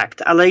measured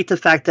effect. I like the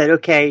fact that,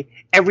 okay,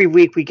 every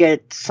week we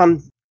get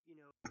some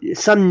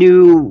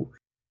new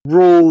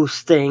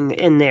rules thing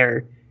in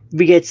there.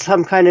 We get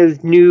some kind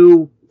of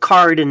new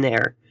card in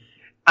there.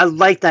 I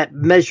like that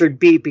measured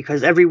beat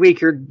because every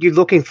week you're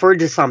looking forward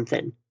to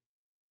something.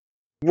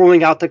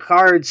 Rolling out the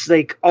cards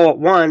like all at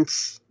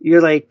once,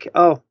 you're like,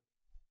 oh,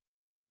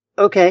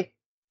 okay.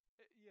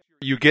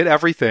 You get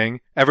everything.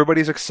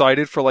 Everybody's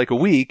excited for like a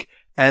week,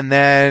 and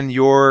then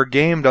your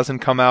game doesn't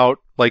come out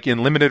like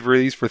in limited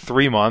release for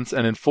 3 months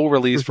and in full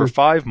release for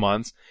 5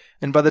 months.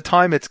 And by the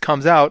time it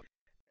comes out,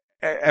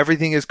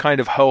 everything is kind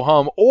of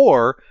ho-hum,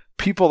 or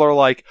people are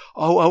like,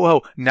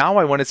 oh, now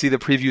I want to see the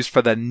previews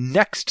for the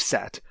next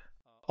set.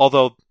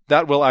 Although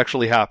that will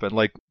actually happen.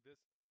 Like,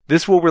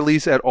 this will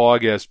release at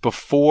August.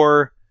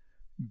 Before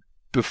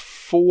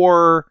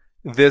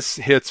this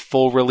hits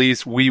full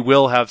release, we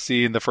will have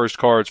seen the first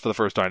cards for the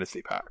first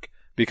Dynasty pack.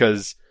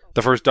 Because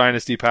the first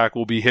Dynasty pack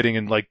will be hitting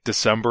in like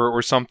December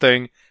or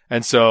something.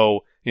 And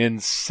so in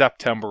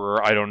September,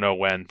 or I don't know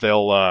when,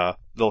 they'll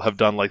have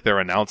done like their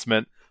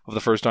announcement of the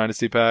first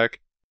Dynasty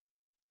pack.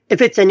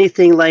 If it's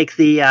anything like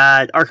the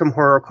Arkham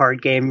Horror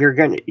card game,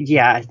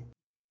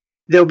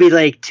 there'll be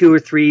like 2 or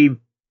 3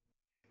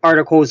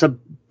 articles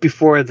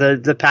before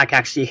the pack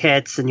actually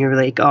hits, and you're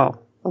like, oh,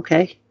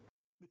 okay.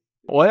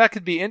 Well, that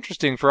could be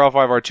interesting for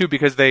L5R2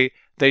 because they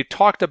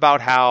talked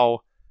about how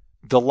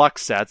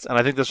deluxe sets, and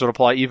I think this would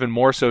apply even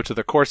more so to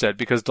the core set,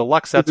 because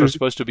deluxe sets are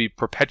supposed to be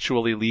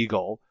perpetually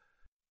legal.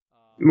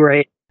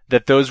 Right.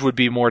 That those would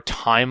be more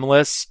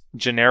timeless,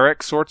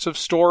 generic sorts of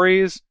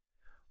stories,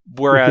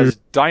 whereas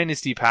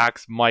Dynasty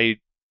packs might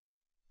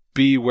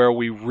be where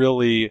we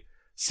really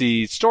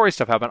see story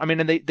stuff happen. I mean,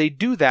 and they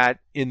do that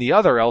in the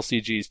other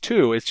LCGs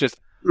too. It's just,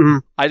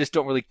 I just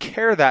don't really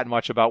care that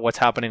much about what's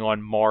happening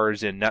on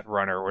Mars in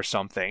Netrunner or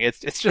something.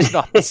 It's just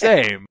not the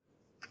same.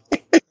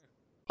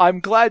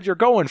 I'm glad you're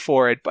going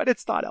for it, but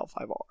it's not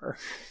L5R.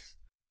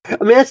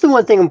 I mean, that's the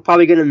one thing I'm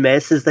probably going to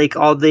miss is like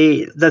all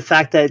the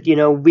fact that, you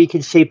know, we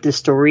can shape the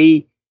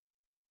story.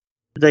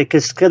 Like,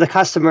 the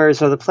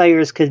customers or the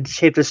players could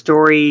shape the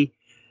story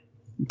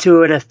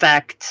to an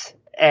effect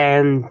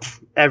and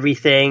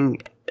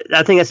everything.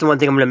 I think that's the one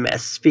thing I'm going to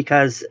miss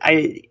because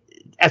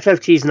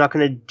FFG is not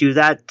going to do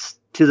that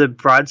to the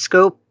broad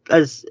scope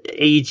as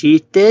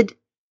AEG did.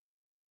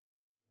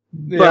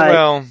 Yeah,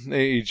 well,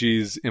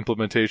 AEG's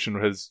implementation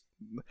at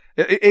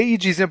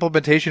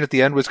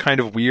the end was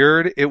kind of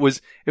weird. It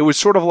was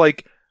sort of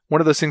like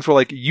one of those things where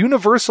like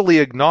universally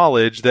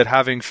acknowledge that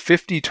having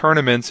 50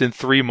 tournaments in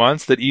 3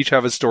 months that each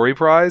have a story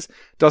prize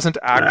doesn't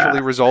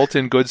actually result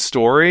in good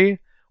story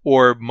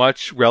or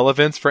much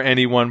relevance for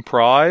any one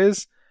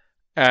prize.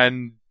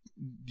 And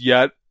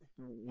yet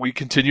we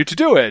continue to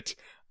do it.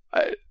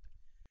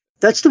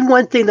 That's the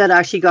one thing that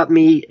actually got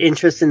me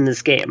interested in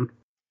this game.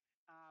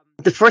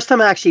 The first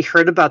time I actually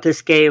heard about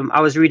this game,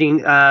 I was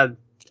reading an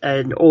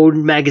old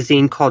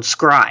magazine called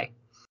Scry.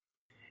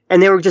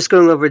 And they were just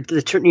going over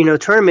the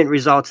tournament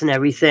results and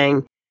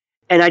everything.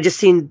 and I just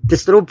seen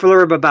this little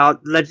blurb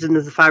about Legend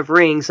of the Five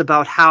Rings,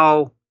 about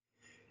how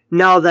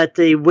now that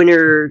the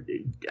winner,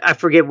 I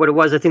forget what it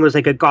was, I think it was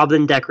like a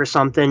goblin deck or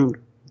something.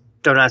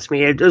 Don't ask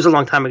me. It was a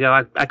long time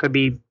ago. I could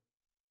be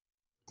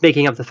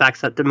making up the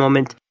facts at the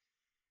moment.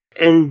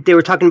 And they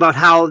were talking about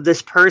how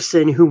this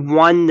person who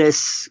won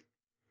this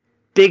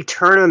big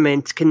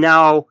tournament can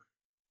now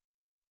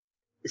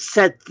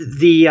set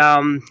the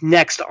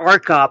next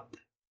arc up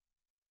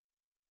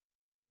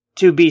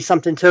to be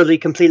something totally,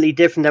 completely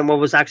different than what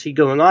was actually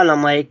going on.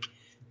 I'm like,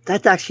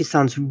 that actually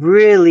sounds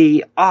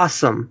really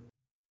awesome.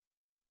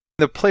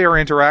 The player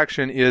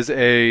interaction is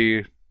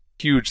a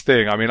huge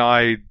thing. I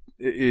mean,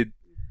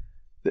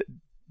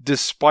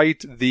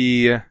 despite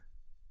the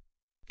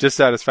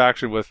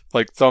dissatisfaction with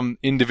like some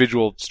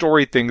individual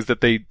story things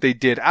that they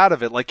did out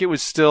of it, like it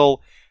was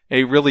still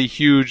a really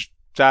huge,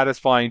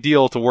 satisfying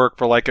deal to work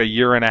for like a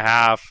year and a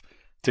half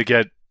to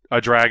get a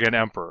dragon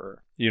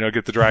emperor,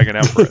 get the dragon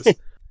empress.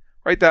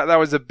 Right? That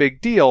was a big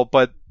deal,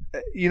 but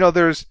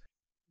there's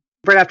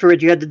right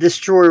afterward you had the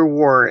Destroyer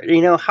War.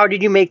 How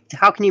can you make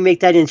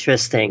that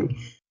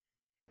interesting?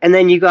 And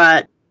then you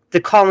got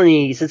the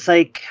colonies. It's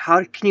like,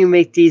 how can you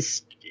make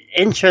these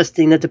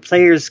interesting that the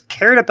players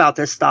cared about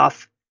this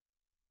stuff?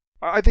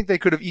 I think they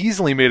could have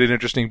easily made it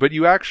interesting, but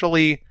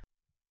the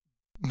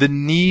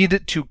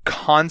need to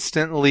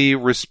constantly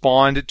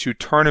respond to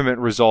tournament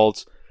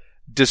results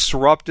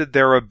disrupted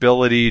their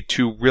ability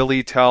to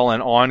really tell an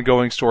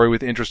ongoing story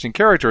with interesting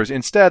characters.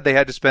 Instead, they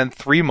had to spend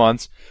 3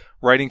 months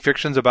writing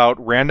fictions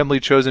about randomly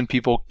chosen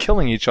people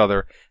killing each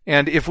other.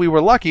 And if we were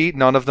lucky,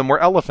 none of them were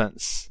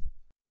elephants.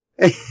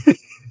 That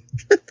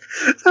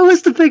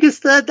was the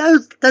biggest.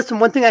 That's the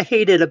one thing I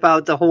hated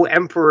about the whole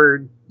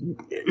Emperor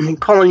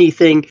colony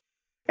thing.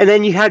 And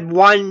then you had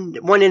one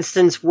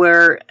instance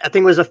where I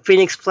think it was a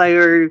Phoenix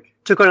player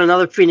took on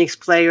another Phoenix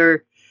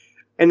player,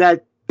 and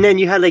then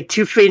you had like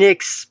two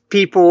Phoenix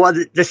people,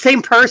 the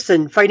same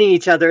person fighting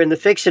each other in the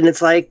fiction.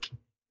 It's like,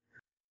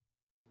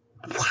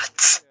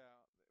 what?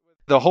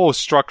 The whole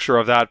structure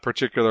of that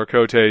particular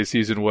Kote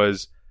season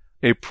was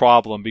a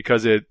problem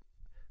because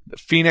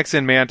Phoenix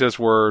and Mantis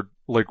were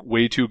like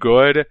way too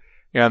good,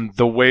 and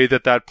the way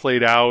that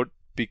played out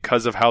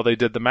because of how they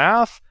did the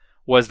math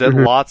was that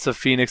lots of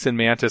Phoenix and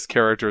Mantis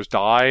characters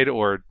died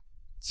or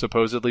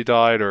supposedly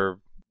died or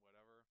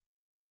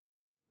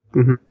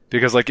whatever.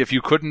 Because like if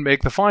you couldn't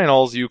make the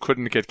finals, you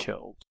couldn't get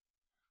killed.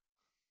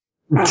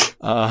 But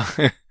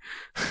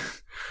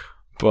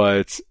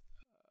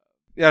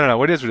yeah, I don't know.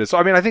 What is what it is. So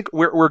I mean, I think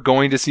we're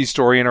going to see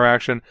story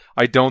interaction.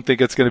 I don't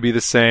think it's going to be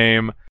the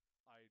same.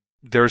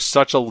 There's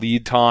such a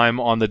lead time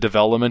on the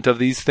development of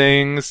these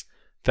things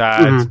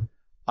that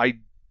I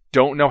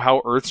don't know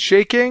how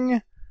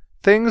earth-shaking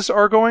things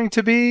are going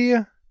to be.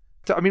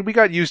 I mean, we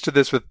got used to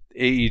this with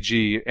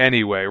AEG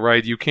anyway,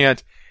 right? You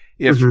can't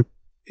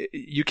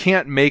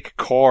make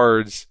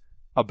cards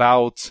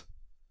about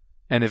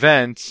an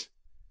event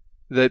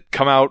that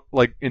come out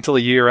like until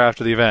a year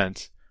after the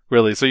event,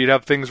 really. So you'd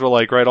have things where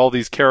like, right, all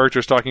these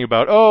characters talking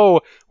about,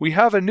 oh, we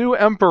have a new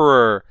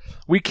emperor.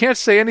 We can't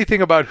say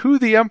anything about who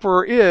the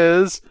emperor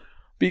is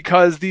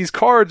because these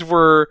cards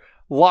were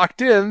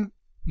locked in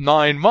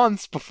 9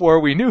 months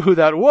before we knew who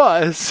that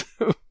was.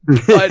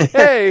 But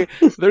hey,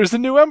 there's a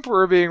new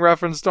emperor being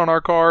referenced on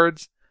our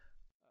cards.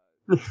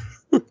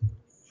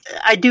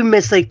 I do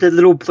miss like the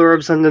little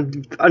blurbs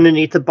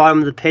underneath the bottom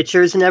of the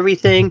pictures and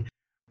everything,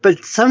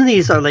 but some of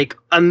these are like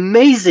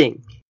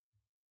amazing.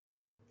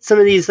 Some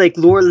of these like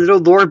little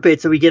lore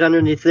bits that we get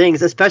underneath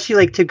things, especially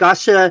like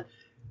Togasha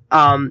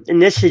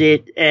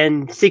Initiate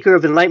and Seeker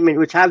of Enlightenment,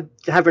 which I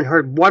haven't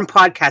heard one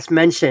podcast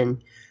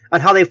mention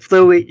on how they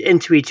flow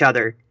into each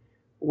other.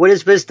 What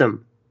is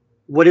wisdom?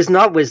 What is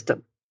not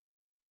wisdom?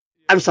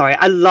 I'm sorry.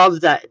 I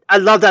love that. I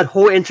love that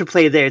whole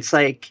interplay there. It's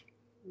like,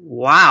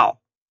 wow.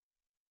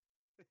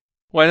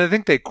 Well, and I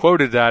think they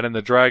quoted that in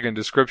the Dragon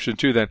description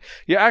too. Then,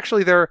 yeah,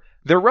 actually, they're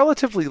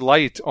relatively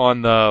light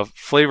on the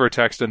flavor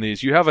text in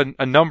these. You have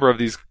a number of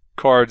these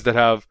cards that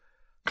have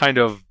kind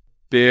of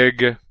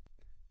big,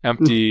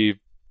 empty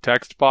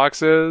text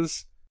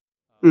boxes.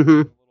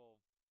 I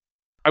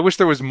wish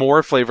there was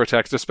more flavor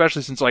text,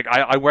 especially since, like,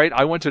 I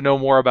want to know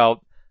more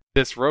about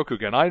this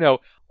Rokugan. I know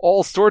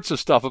all sorts of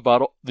stuff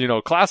about,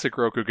 classic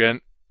Rokugan.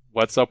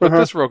 What's up with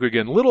this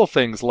Rokugan? Little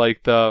things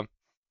like on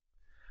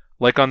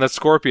the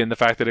Scorpion, the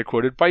fact that it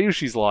quoted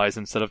Bayushi's lies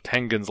instead of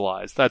Tengen's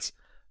lies. That's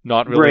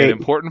not really an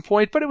important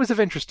point, but it was of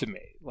interest to me.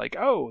 Like,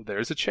 oh,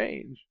 there's a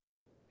change.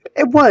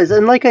 It was,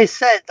 and like I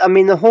said, I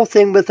mean, the whole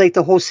thing with like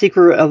the whole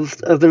Secret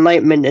of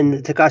Enlightenment and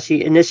the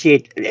Togashi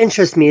Initiate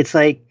interests me. It's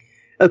like,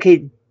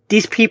 okay,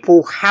 these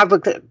people have a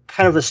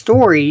kind of a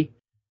story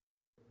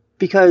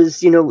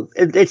because,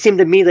 it seemed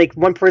to me like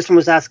one person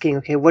was asking,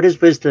 okay, what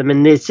is wisdom?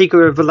 And the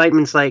Secret of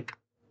Enlightenment's like,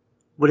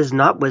 what is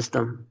not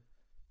wisdom?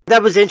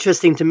 That was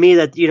interesting to me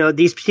that,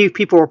 these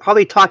people were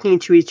probably talking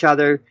to each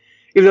other,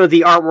 even though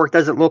the artwork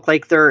doesn't look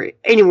like they're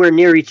anywhere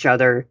near each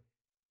other.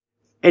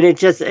 And it's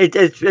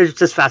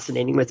just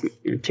fascinating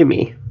to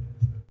me.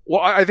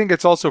 Well, I think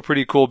it's also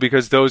pretty cool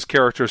because those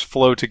characters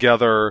flow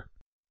together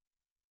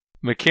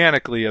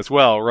mechanically as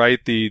well,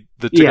 right? The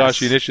Yes.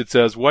 Togashi Nishid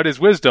says, "What is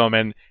wisdom?"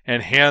 and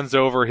hands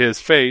over his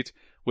fate,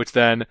 which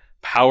then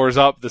powers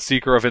up the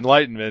Seeker of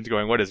Enlightenment,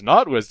 going, "What is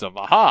not wisdom?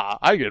 Aha!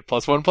 I get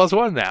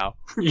 +1/+1 now."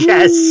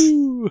 Yes.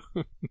 Woo!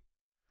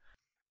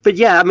 But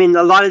yeah, I mean,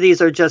 a lot of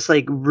these are just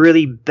like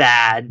really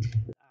bad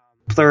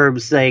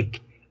blurbs.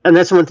 Like, and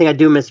that's one thing I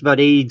do miss about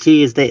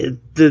AEG is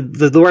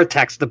the lore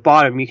text at the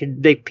bottom.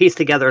 They piece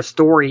together a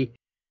story.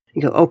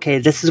 You go, okay,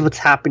 this is what's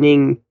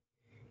happening,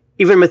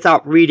 even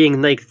without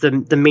reading like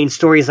the main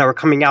stories that were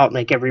coming out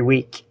like every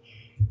week.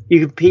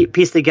 You can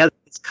piece together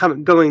what's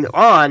going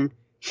on.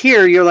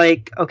 Here, you're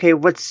like, okay,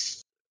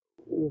 what's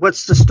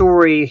the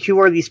story? Who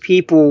are these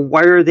people?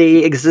 Why are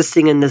they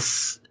existing in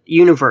this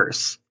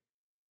universe?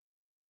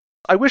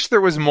 I wish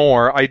there was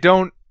more. I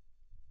don't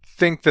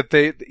think that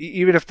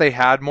even if they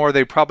had more,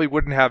 they probably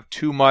wouldn't have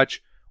too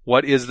much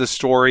what is the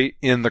story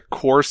in the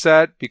core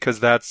set, because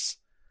that's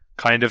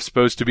kind of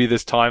supposed to be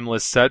this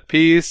timeless set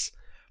piece.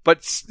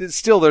 But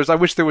still, I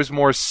wish there was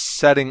more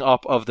setting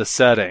up of the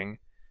setting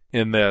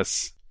in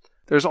this.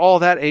 There's all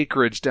that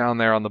acreage down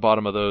there on the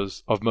bottom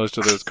of most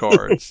of those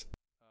cards.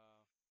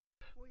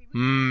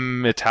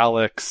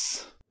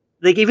 Italics.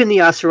 Like, even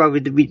the Asura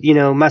with,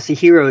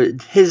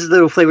 Masahiro, his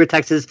little flavor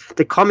text is,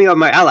 "The Kami are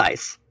my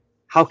allies.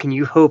 How can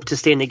you hope to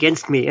stand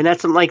against me?" And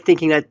that's, I'm like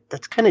thinking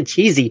that's kind of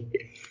cheesy.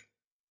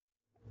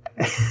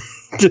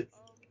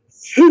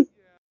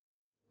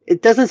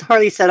 It doesn't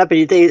hardly set up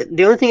anything.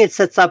 The only thing it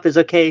sets up is,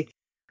 okay,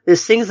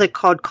 there's things like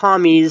called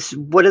Kamis.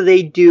 What do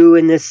they do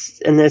in this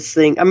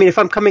thing? I mean, if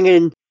I'm coming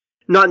in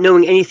not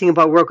knowing anything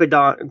about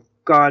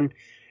Rokugan,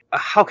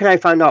 how can I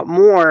find out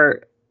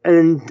more?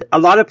 And a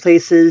lot of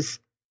places,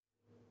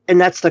 and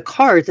that's the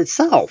cards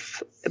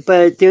itself.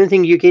 But the only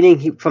thing you're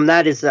getting from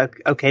that is,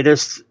 okay,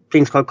 there's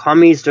things called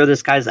Kamis. They're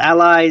this guy's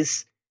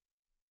allies.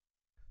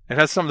 It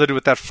has something to do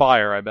with that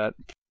fire, I bet.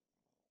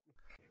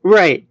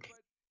 Right.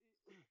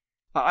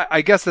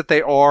 I guess that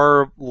they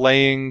are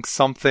laying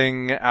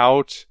something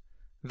out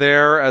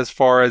there as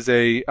far as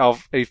a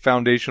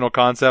foundational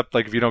concept,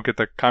 like if you don't get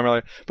the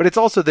Chimera, but it's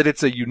also that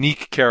it's a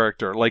unique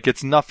character. Like,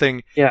 it's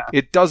nothing. Yeah.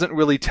 It doesn't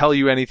really tell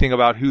you anything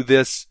about who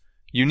this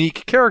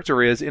unique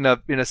character is in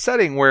a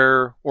setting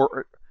where,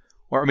 or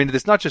I mean,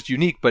 it's not just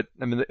unique, but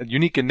I mean,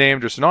 unique and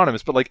named are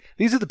synonymous. But like,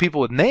 these are the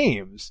people with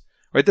names,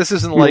 right? This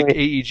isn't like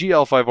AEG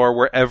L5R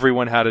where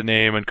everyone had a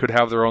name and could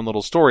have their own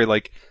little story.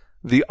 Like,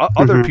 the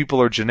other people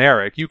are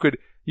generic. You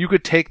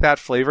could take that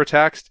flavor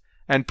text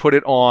and put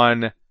it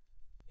on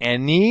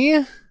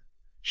any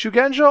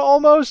Shugenja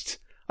almost.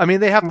 I mean,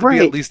 they have to be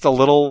at least a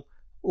little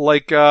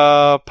like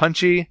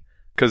punchy,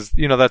 because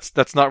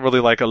that's not really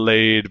like a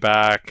laid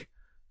back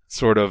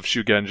sort of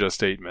Shugenja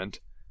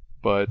statement.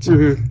 But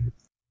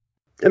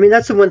I mean,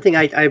 that's the one thing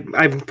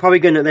I'm probably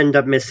going to end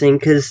up missing,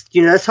 because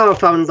that's how I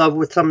fell in love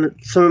with some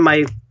of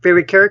my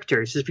favorite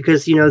characters, is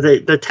because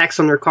the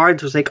text on their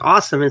cards was like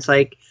awesome. It's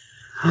like,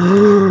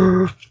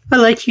 I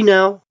like you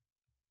now.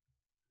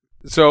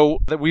 So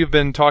we've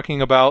been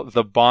talking about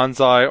the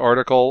Bonsai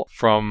article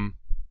from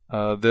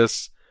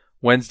this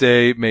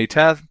Wednesday, May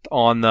 10th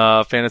on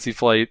the Fantasy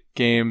Flight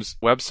Games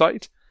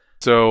website.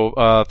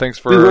 So thanks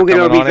for coming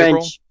on,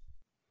 April.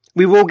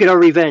 We will get our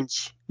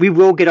revenge. We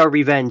will get our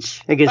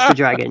revenge against the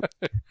dragon.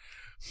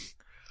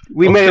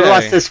 We may have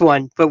lost this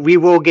one, but we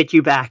will get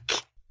you back.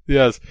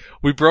 Yes,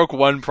 we broke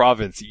one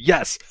province.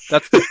 Yes,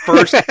 that's the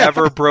first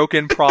ever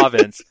broken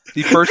province.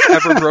 The first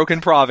ever broken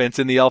province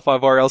in the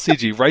L5R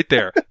LCG. Right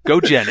there. Go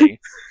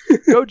Jenny.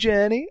 Go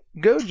Jenny.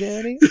 Go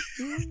Jenny.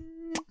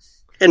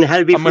 And it had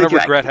to be. I'm going to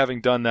regret having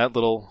done that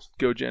little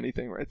Go Jenny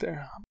thing right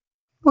there.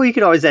 Well, you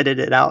can always edit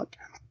it out.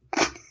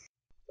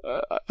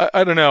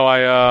 I don't know.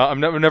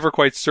 I'm never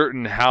quite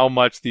certain how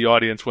much the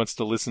audience wants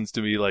to listen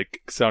to me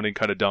like sounding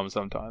kind of dumb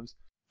sometimes.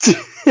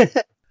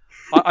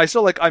 I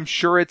still I'm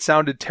sure it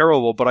sounded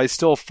terrible, but I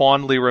still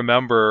fondly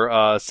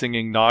remember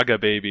singing Naga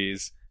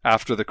Babies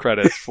after the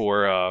credits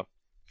for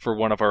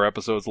one of our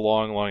episodes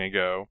long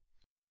ago.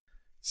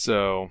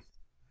 So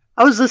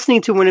I was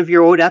listening to one of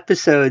your old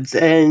episodes,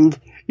 and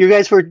you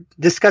guys were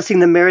discussing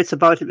the merits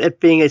about it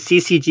being a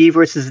CCG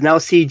versus an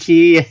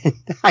LCG, and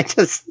I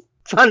just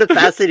found it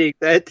fascinating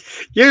that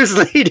years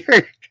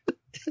later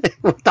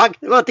we're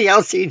talking about the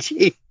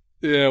LCG.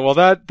 Yeah, well,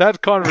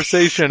 that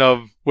conversation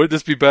of would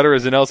this be better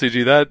as an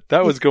LCG,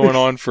 that was going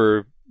on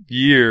for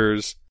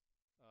years.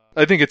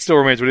 I think it still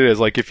remains what it is.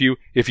 Like, if you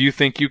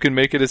think you can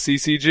make it a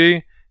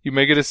CCG, you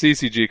make it a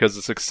CCG, because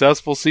a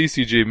successful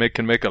CCG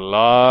can make a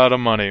lot of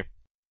money.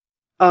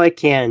 Oh, it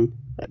can,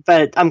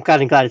 but I'm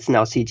kind of glad it's an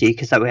LCG,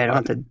 because that way I don't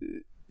have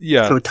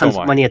to throw tons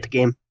of money at the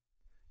game.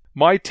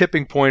 My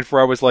tipping point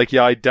for I was like,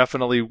 yeah, I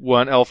definitely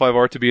want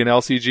L5R to be an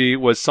LCG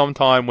was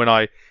sometime when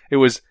it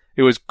was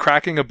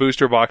cracking a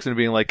booster box and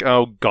being like,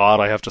 oh god,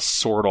 I have to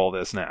sort all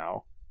this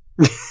now.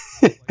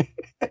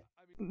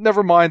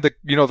 Never mind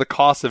the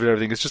cost of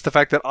everything. It's just the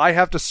fact that I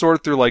have to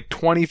sort through like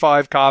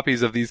 25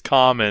 copies of these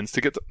commons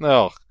to get to...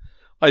 No,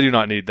 I do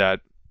not need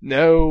that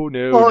No.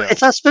 Well,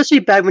 it's especially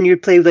bad when you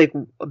play like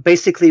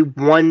basically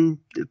one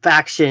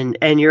faction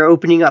and you're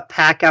opening up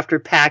pack after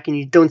pack and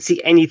you don't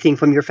see anything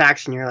from your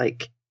faction. You're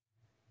like,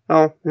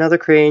 oh, another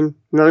crane,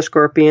 another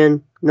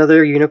scorpion,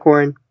 another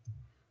unicorn.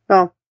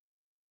 Oh,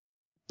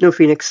 no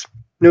phoenix.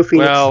 No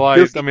phoenix. Well, no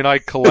phoenix. I mean, I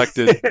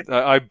collected,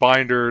 I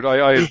bindered,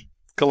 I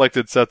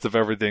collected sets of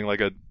everything like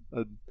a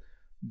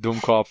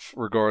Doomkopf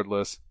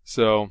regardless.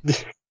 So,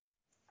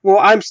 well,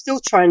 I'm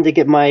still trying to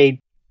get my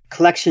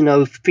collection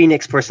of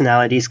Phoenix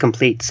personalities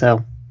complete, so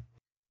at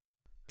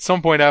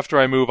some point after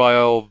I move,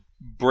 I'll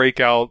break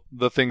out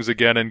the things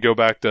again and go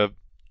back to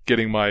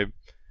getting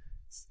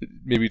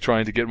maybe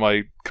trying to get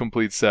my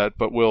complete set,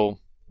 but we'll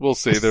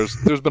see.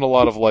 There's been a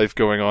lot of life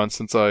going on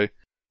since I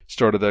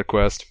started that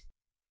quest.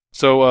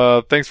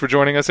 So, thanks for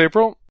joining us,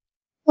 April.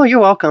 Oh, you're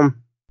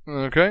welcome.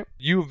 Okay.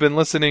 You've been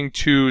listening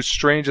to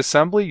Strange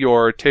Assembly,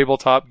 your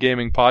tabletop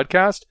gaming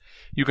podcast.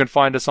 You can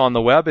find us on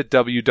the web at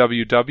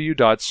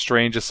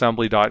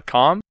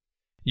www.strangeassembly.com.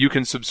 You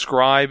can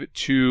subscribe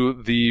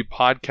to the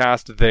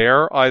podcast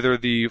there, either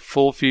the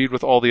full feed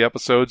with all the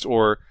episodes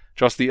or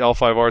just the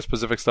L5R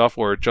specific stuff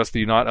or just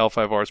the not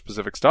L5R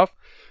specific stuff.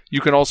 You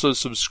can also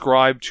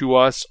subscribe to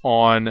us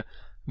on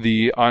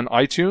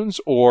iTunes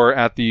or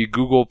at the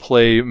Google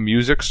Play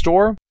Music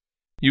Store.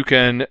 You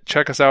can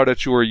check us out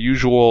at your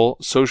usual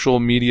social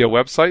media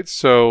websites,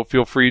 so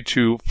feel free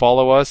to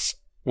follow us.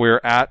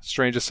 We're at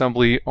Strange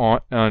Assembly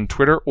on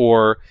Twitter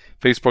or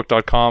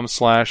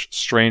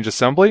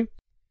facebook.com/strangeassembly.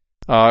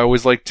 I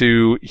always like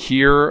to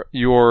hear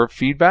your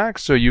feedback,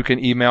 so you can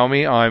email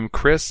me. I'm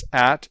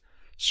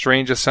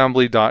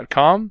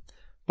chris@strangeassembly.com.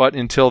 But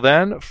until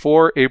then,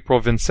 for April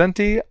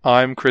Vincenti,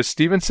 I'm Chris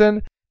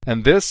Stevenson,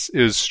 and this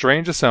is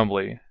Strange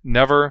Assembly.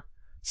 Never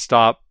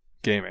stop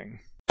gaming.